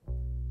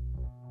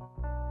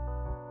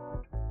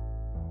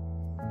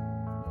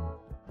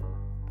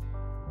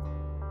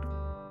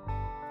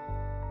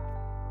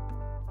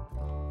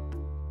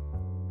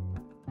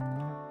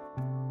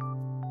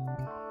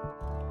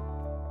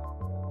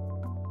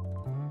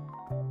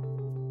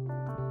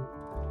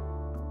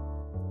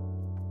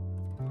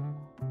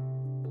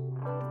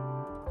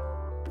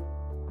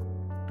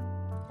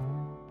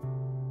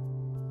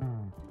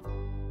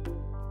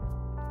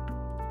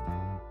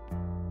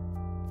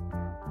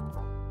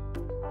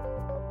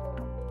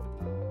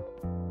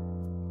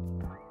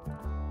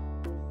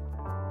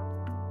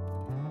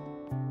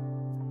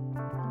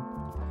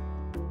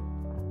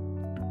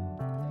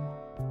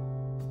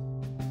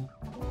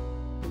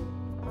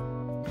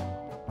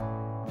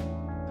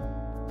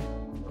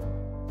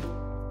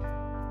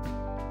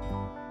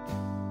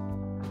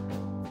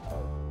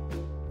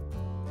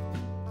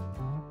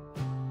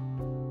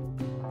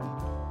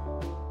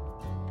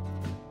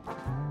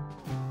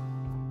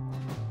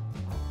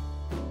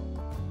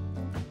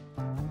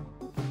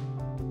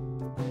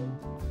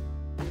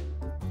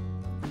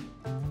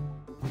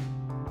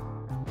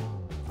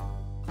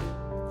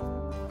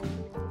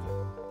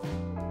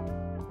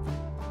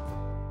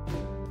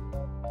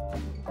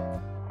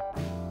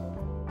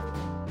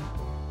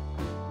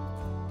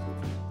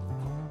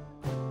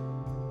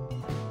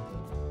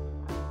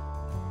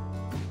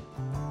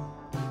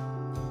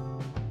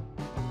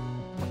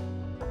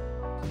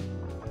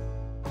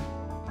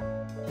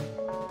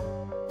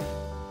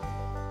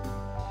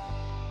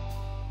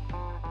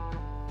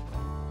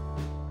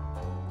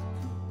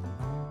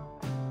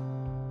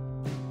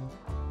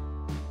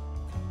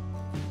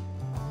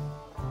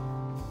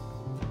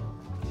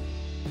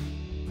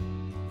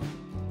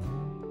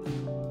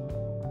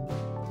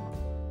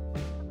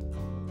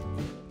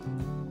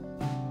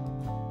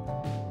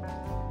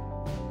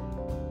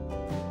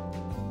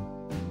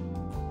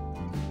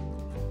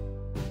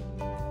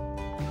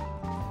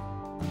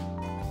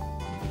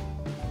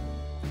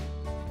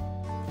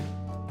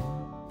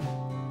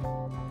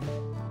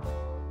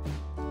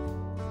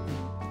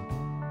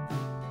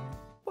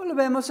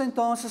 Volvemos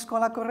entonces con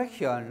la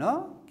corrección,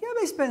 ¿no? ¿Qué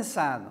habéis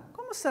pensado?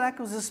 Como será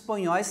que os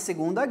espanhóis,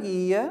 segundo a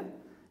guia,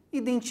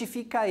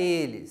 identifica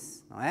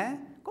eles, não é?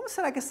 Como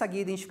será que essa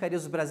guia identificaria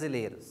os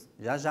brasileiros?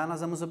 Já já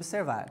nós vamos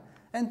observar.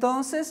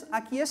 Então,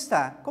 aqui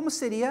está. Como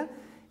seria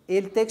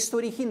o texto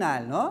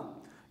original, não?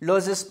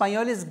 Los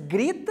espanhóis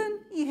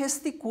gritam e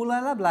gesticulam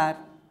al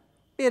hablar,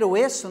 pero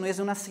eso no es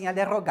una señal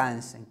de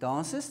arrogancia.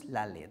 Entonces,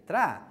 la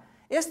letra A.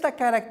 Esta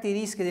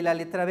característica de la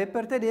letra B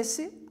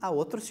pertenece a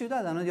otro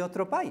ciudadano de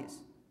otro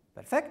país.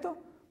 ¿Perfecto?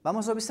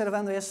 Vamos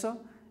observando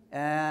eso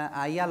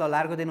ahí a lo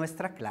largo de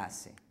nuestra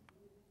clase.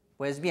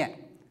 Pues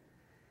bien,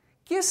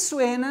 ¿qué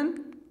suenan?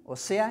 O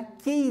sea,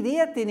 ¿qué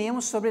idea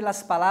tenemos sobre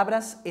las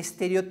palabras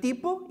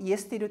estereotipo e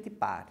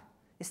estereotipar?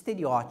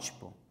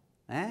 Estereótipo.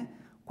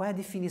 Qual é a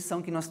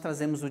definição que nós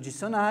trazemos do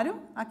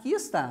dicionário? Aqui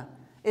está.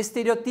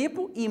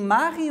 Estereotipo,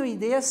 imagem ou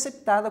ideia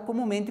aceptada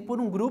comumente por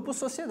um grupo ou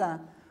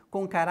sociedade,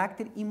 com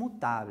caráter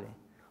imutável.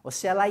 Ou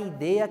seja, a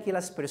ideia que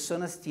as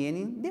pessoas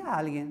têm de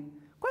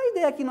alguém. Qual é a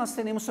ideia que nós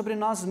temos sobre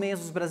nós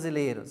mesmos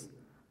brasileiros?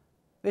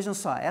 Vejam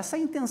só, essa é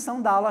a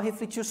intenção da aula,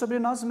 refletir sobre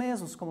nós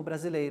mesmos como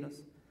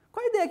brasileiros.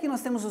 Qual é a ideia que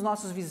nós temos dos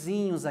nossos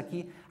vizinhos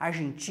aqui,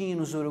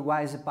 argentinos,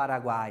 uruguaios e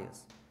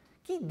paraguaios?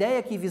 Que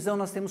ideia, que visão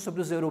nós temos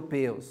sobre os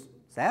europeus,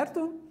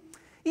 certo?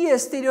 E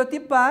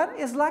estereotipar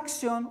é a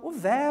ação, o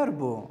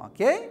verbo,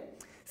 ok?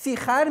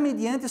 Fijar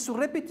mediante sua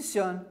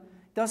repetição.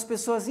 Então as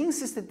pessoas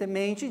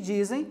insistentemente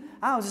dizem,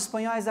 os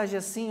espanhóis agem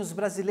assim, os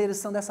brasileiros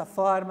são dessa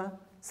forma,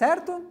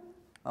 certo?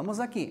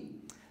 Vamos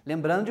aqui.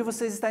 Lembrando de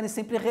vocês estarem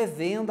sempre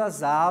revendo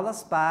as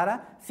aulas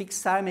para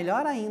fixar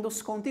melhor ainda os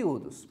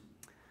conteúdos.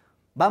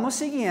 Vamos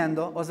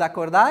seguindo. Os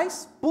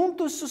acordais?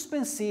 Pontos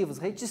suspensivos,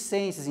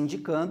 reticências,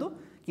 indicando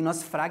que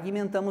nós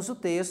fragmentamos o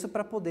texto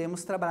para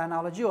podermos trabalhar na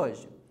aula de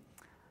hoje.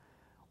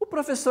 O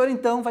professor,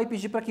 então, vai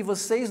pedir para que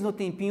vocês, no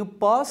tempinho,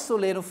 possam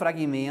ler o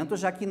fragmento,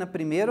 já que no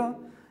primeiro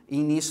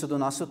início do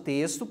nosso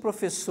texto, o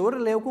professor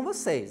leu com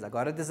vocês.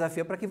 Agora o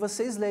desafio é para que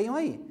vocês leiam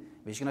aí.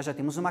 Veja que nós já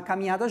temos uma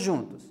caminhada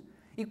juntos.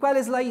 E qual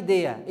é a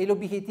ideia, o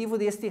objetivo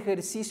deste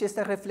exercício,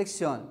 esta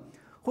reflexão?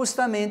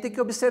 Justamente que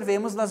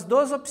observemos as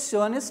duas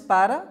opções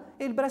para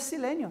o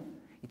brasileiro.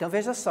 Então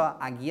veja só,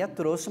 a guia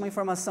trouxe uma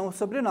informação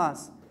sobre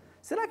nós.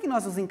 Será que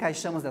nós nos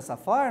encaixamos dessa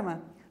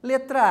forma?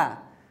 Letra A.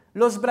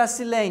 Los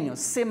brasileños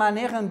se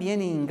manejam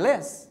bem em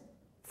inglês?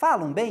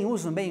 Falam bem,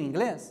 usam bem o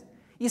inglês?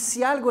 E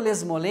se algo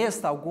les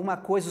molesta, alguma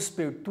coisa os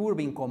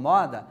perturba,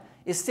 incomoda,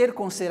 é ser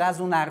considerados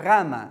uma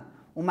rama,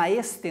 uma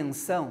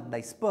extensão da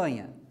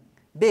Espanha?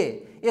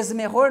 B. Es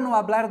mejor no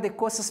hablar de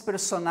coisas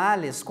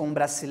personales com um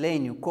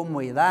brasileño,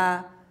 como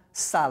edad,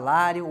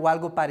 salário ou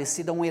algo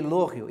parecido a um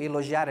elogio,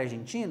 elogiar a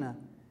Argentina?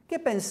 ¿Qué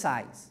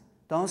pensáis?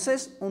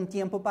 Entonces, un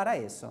tiempo para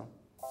eso.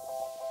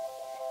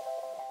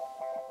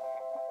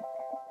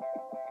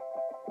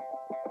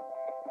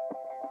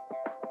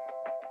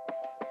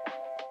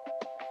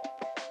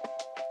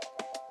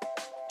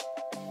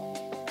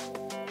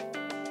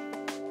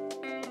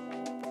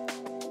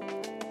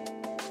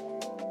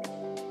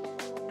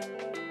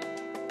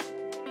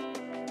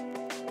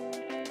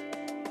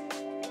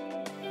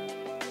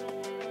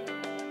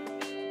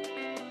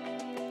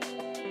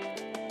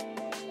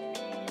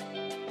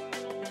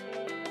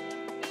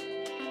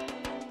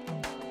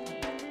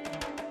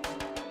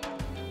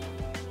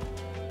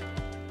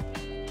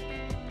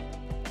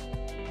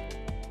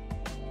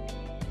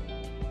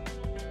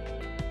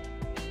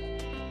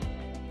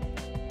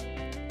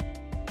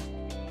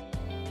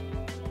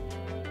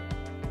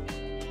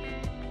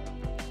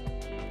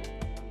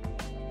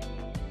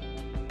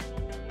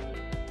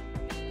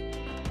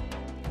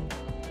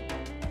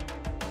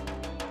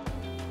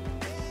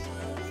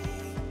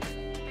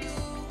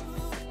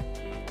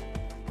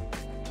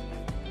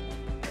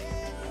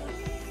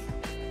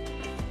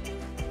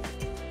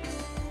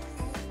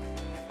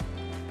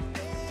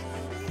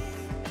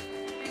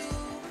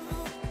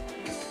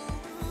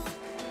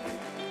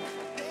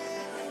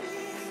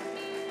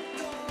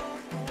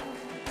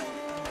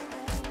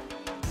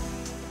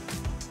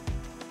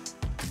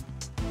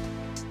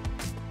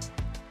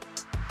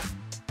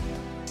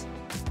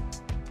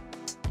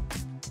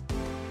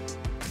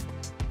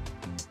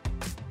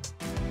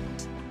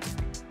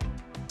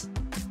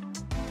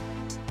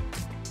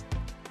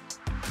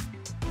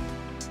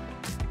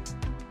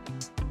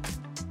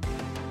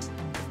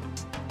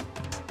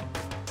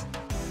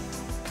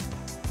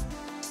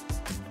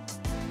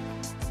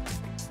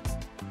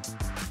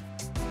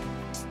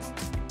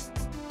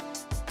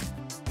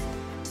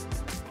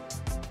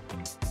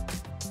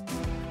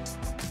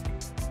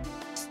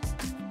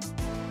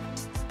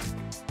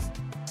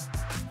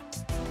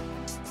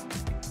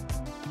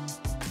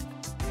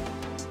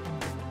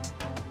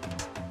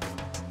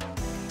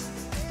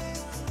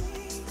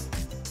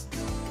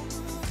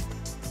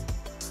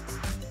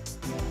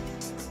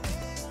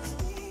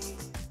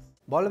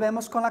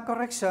 Volvemos com a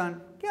correção.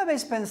 O que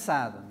habéis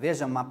pensado?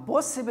 Veja, uma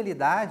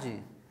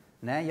possibilidade,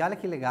 né? E olha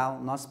que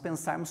legal, nós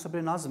pensarmos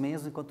sobre nós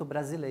mesmos enquanto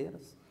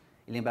brasileiros.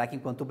 E lembrar que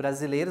enquanto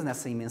brasileiros,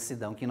 nessa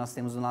imensidão que nós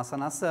temos na nossa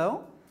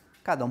nação,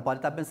 cada um pode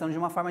estar pensando de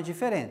uma forma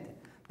diferente.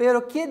 Pero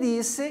que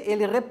disse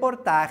ele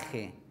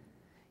reportaje?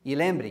 E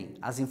lembrem,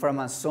 as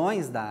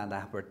informações da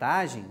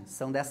reportagem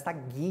são desta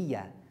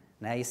guia,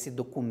 né? Esse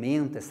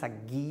documento, essa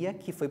guia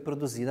que foi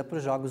produzida para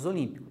os Jogos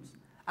Olímpicos.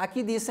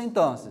 Aqui disse,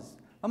 então,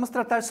 vamos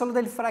tratar só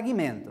do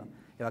fragmento.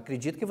 Eu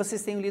acredito que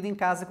vocês tenham lido em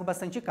casa com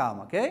bastante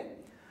calma,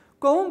 ok?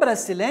 Com um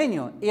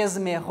brasileño, es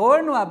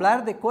mejor no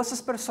hablar de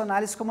coisas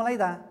personales como a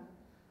idade.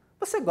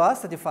 Você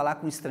gosta de falar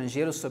com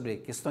estrangeiros sobre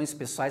questões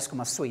pessoais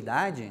como a sua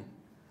idade?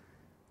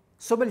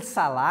 Sobre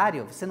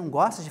salário, você não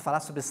gosta de falar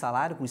sobre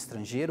salário com um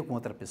estrangeiro, com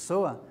outra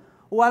pessoa?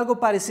 Ou algo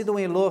parecido a um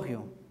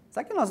elogio?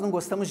 Será que nós não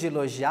gostamos de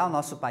elogiar o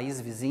nosso país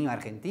vizinho, a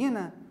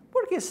Argentina?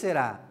 Por que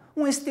será?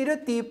 Um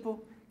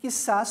estereotipo,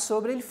 quizás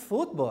sobre o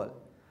futebol.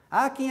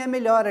 Ah, quem é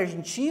melhor,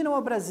 Argentina ou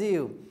o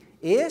Brasil?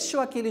 Este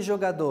ou aquele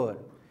jogador?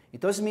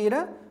 Então,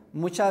 mira,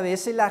 muitas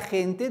vezes a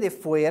gente de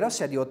fora, ou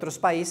seja, de outros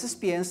países,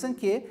 pensam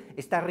que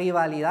esta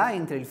rivalidade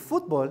entre o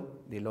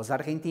futebol de los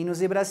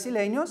argentinos e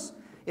brasileños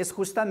é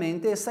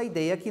justamente essa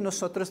ideia que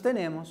nós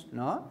temos,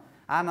 não?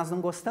 Ah, nós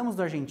não gostamos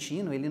do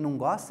argentino, ele não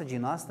gosta de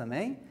nós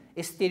também?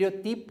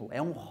 Estereotipo,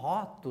 é um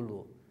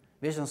rótulo.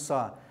 Vejam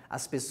só,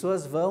 as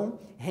pessoas vão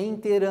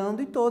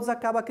reiterando e todos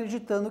acabam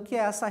acreditando que é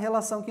essa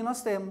relação que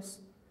nós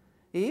temos.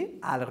 E,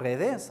 al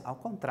revés, ao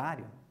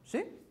contrário.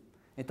 ¿Sí?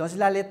 Então,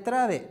 a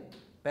letra B.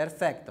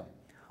 Perfeito.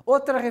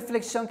 Outra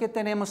reflexão que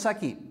temos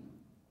aqui.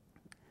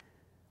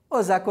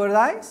 Os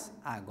acordáis?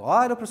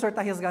 Agora o professor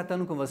está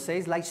resgatando com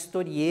vocês a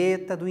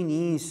historieta do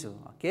início,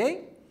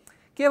 ok?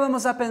 Que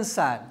vamos a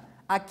pensar?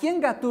 A quem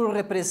Gatur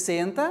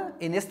representa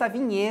nesta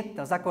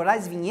vinheta? Os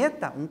acordáis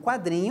vinheta? Um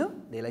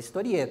quadrinho da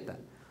historieta.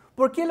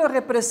 Por que ele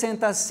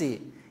representa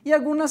assim? E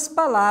algumas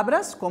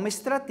palavras como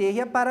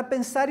estratégia para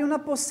pensar em uma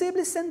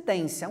possível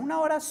sentença, uma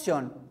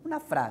oração, uma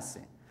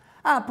frase.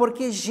 Ah,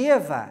 porque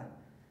lleva.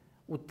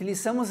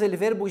 Utilizamos o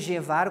verbo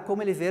llevar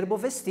como o verbo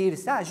vestir.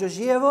 Ah, eu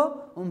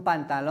llevo um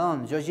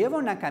pantalão, eu llevo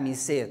uma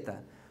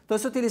camiseta. Então,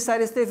 utilizar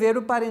este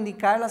verbo para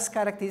indicar as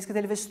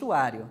características do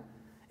vestuário.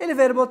 O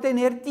verbo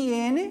tener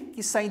tiene,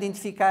 quizá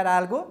identificar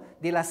algo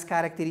de las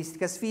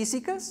características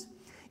físicas,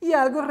 e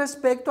algo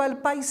respecto ao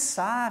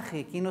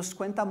paisaje, que nos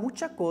conta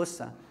muita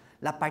coisa.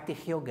 la parte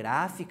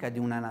geográfica de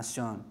una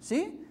nación,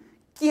 ¿sí?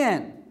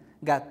 ¿Quién?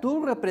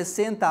 Gatur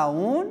representa a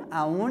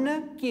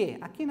una, ¿qué?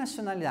 ¿A qué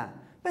nacionalidad?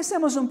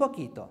 Pensemos un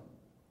poquito.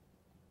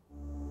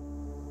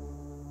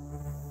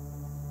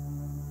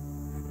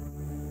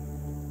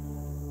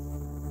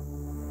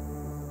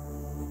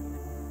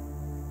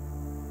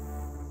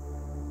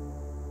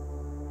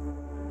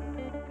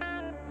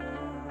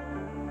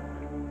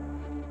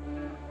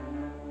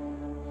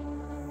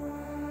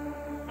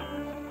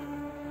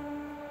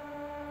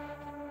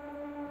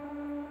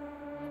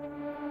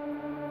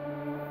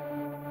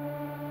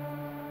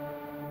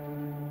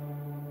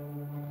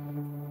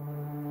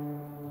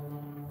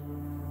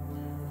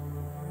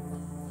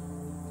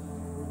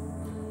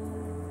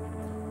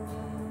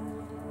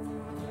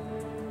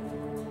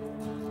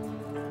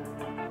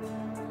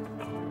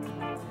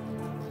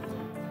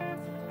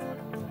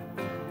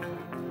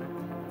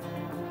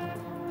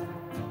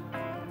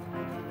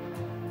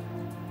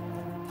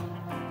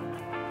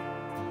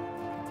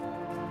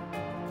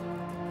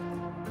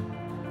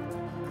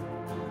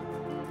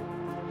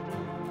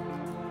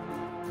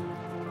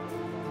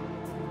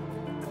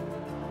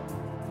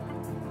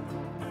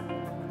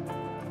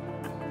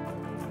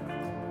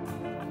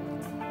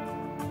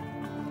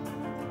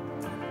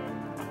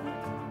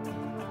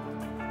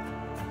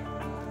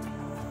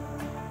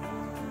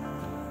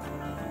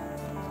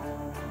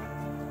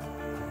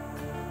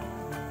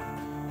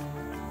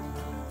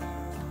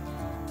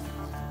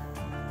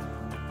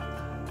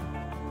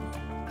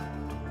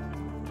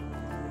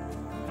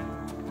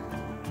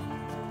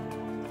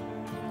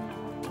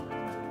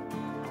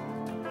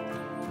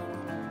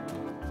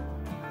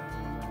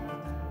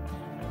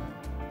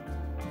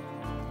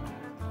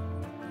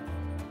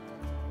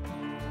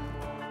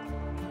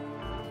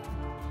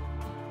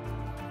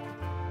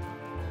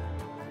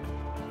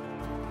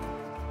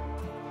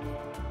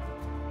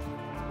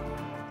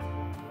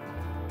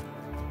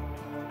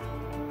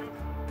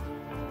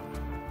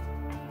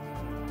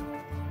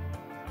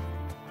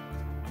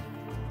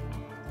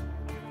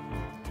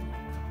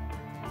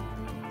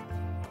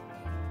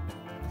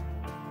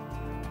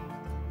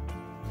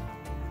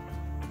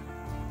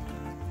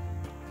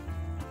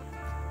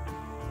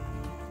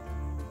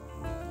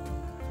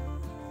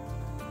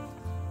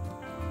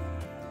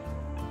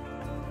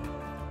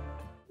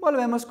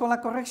 Volvemos com a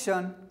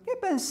correção. O que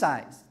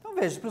pensáis? Então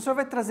veja, o professor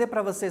vai trazer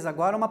para vocês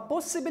agora uma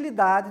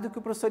possibilidade do que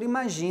o professor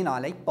imagina,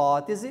 olha, a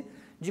hipótese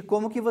de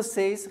como que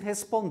vocês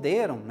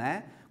responderam,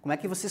 né? Como é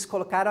que vocês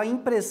colocaram a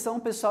impressão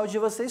pessoal de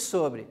vocês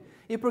sobre.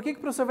 E por que o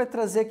professor vai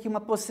trazer aqui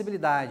uma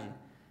possibilidade?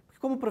 Porque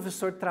como o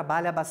professor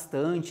trabalha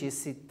bastante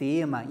esse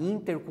tema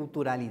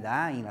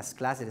interculturalidade nas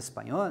classes de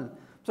espanhol, o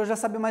professor já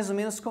sabe mais ou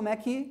menos como é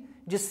que,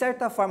 de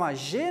certa forma,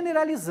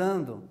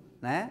 generalizando,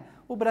 né,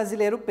 o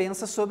brasileiro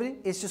pensa sobre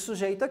este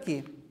sujeito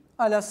aqui.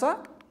 Olha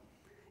só.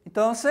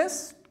 Então,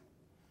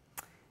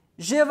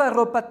 lleva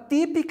roupa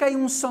típica e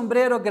um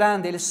sombrero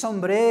grande. Ele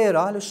sombrero,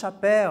 olha o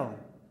chapéu.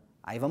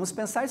 Aí vamos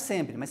pensar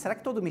sempre, mas será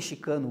que todo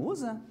mexicano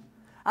usa?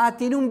 Ah,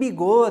 tem um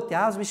bigote.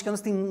 Ah, os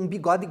mexicanos têm um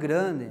bigode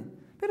grande.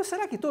 Pero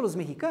será que todos os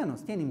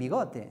mexicanos têm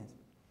bigote?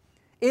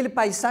 Ele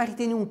paisaje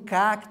tem um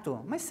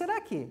cacto. Mas será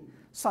que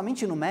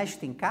somente no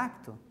México tem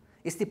cacto?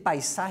 Este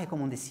paisaje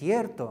como um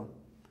deserto?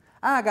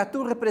 Ah,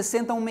 Gatur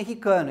representa um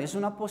mexicano. É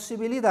uma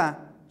possibilidade,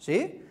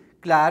 sim?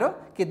 Claro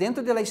que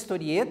dentro da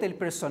historieta, o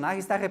personagem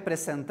está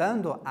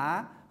representando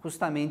a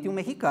justamente um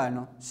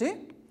mexicano,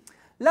 sim?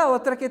 A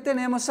outra que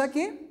temos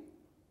aqui,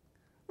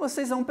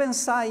 vocês vão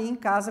pensar aí em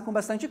casa com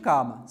bastante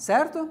calma,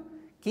 certo?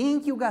 Quem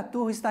que o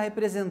Gatur está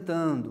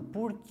representando?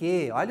 Por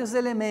quê? Olha os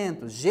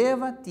elementos,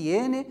 lleva,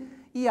 tiene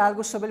e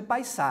algo sobre o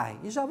paisaje.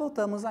 E já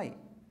voltamos aí.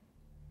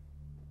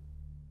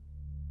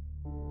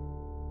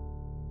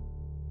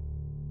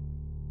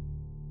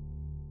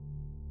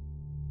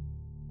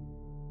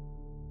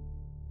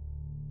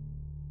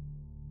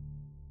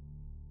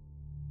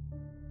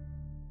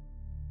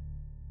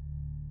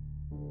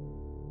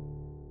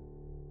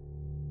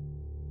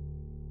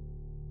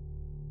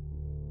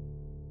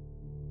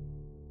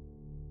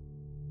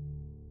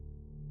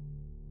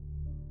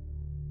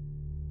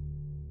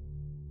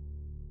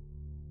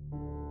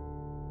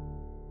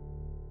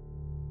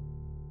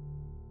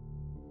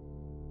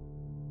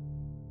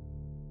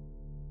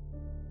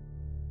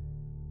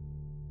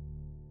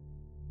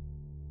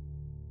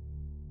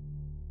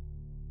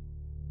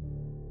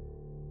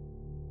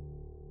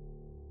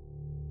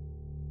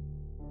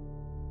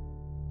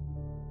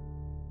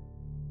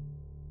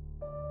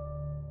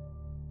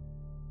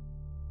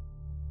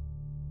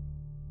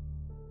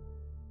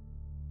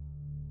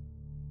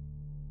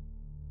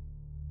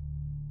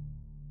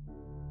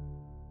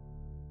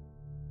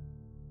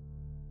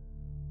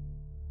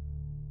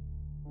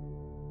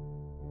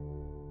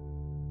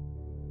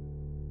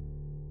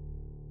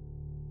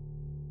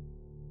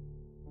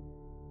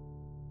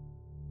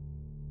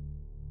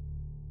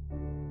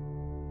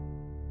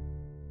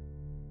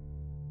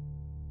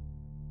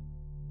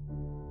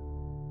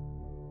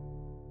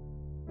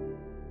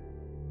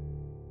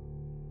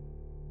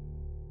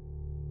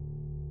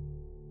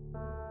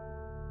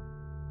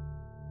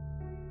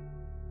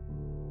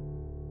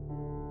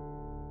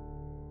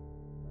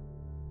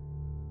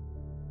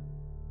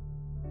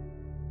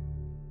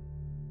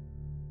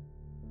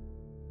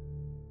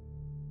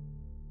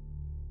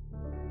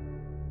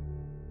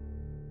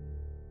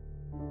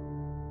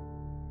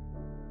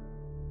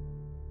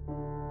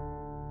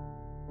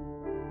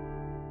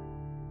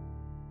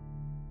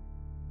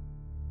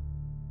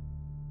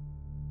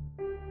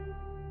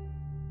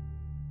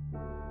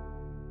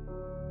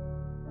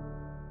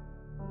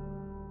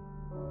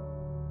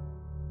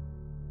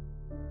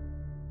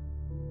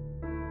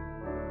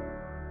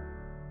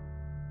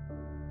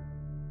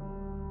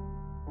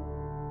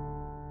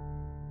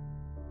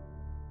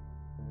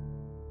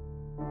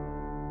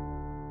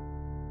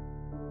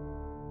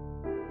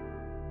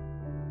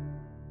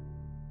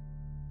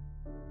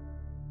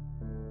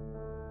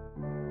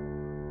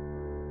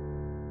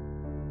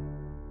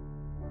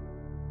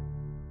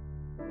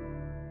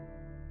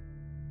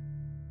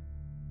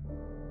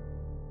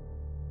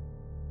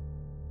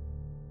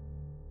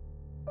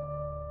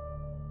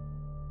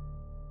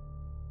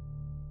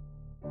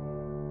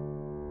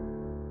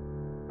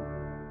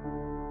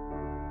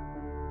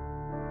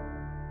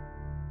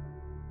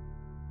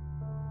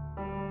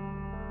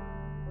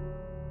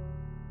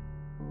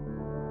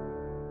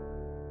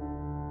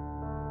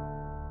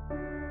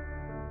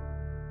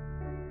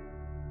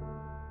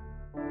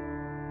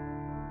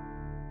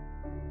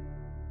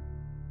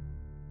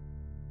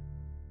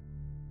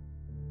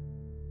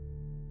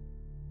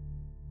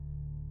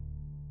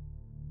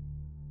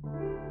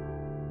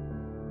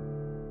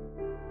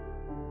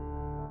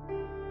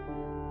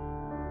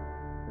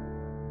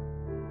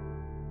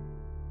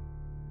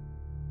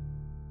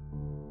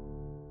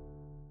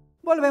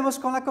 volvemos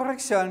con la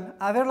corrección.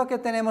 A ver lo que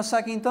tenemos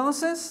aquí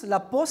entonces,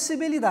 la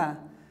posibilidad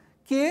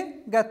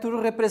que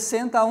Gatur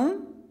representa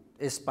un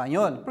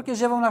español, porque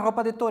lleva una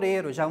ropa de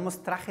torero,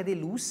 llamamos traje de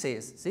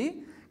luces,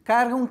 ¿sí?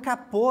 Carga un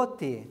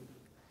capote,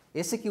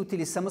 ese que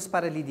utilizamos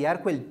para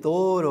lidiar con el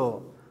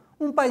toro.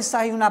 Un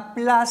paisaje, una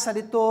plaza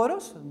de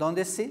toros,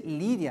 donde se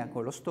lidia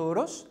con los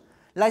toros.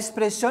 La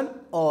expresión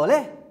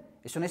olé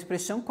es una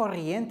expresión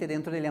corriente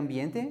dentro del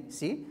ambiente,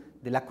 ¿sí?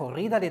 De la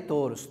corrida de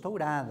toros,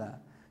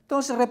 tourada.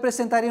 Entonces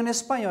representaría un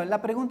español.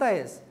 La pregunta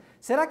es,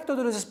 ¿será que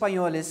todos los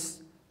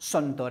españoles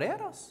son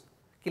toreros?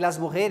 ¿Que las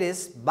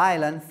mujeres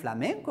bailan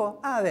flamenco?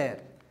 A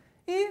ver.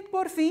 Y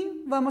por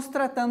fin vamos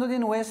tratando de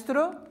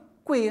nuestro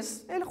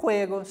quiz, el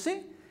juego,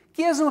 ¿sí?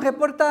 ¿Qué es un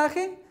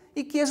reportaje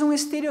y qué es un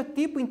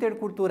estereotipo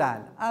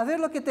intercultural? A ver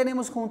lo que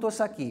tenemos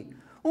juntos aquí.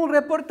 Un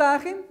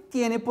reportaje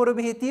tiene por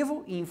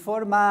objetivo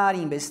informar,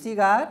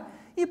 investigar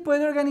y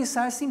puede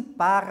organizarse en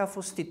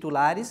párrafos,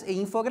 titulares e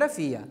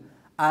infografía.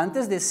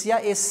 Antes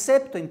decía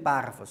excepto en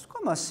párrafos.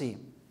 ¿Cómo así?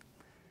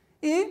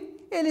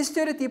 Y el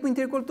estereotipo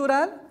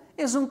intercultural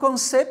es un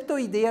concepto o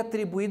idea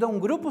atribuido a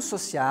un grupo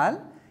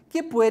social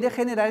que puede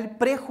generar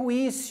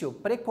prejuicio,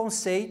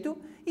 preconceito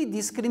y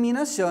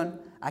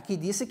discriminación. Aquí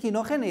dice que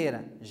no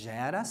genera,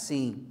 gera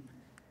sí.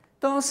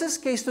 Entonces,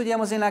 ¿qué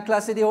estudiamos en la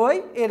clase de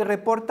hoy? El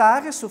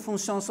reportaje, su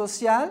función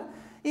social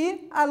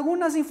y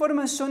algunas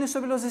informaciones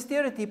sobre los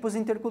estereotipos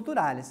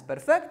interculturales.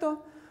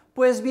 ¿Perfecto?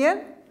 Pues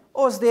bien,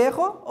 os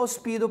dejo, os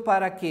pido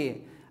para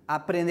que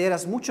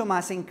aprenderas mucho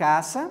más en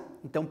casa.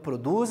 Então,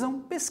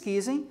 produzam,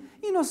 pesquisem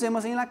e nos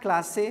vemos en la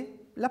clase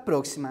la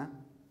próxima.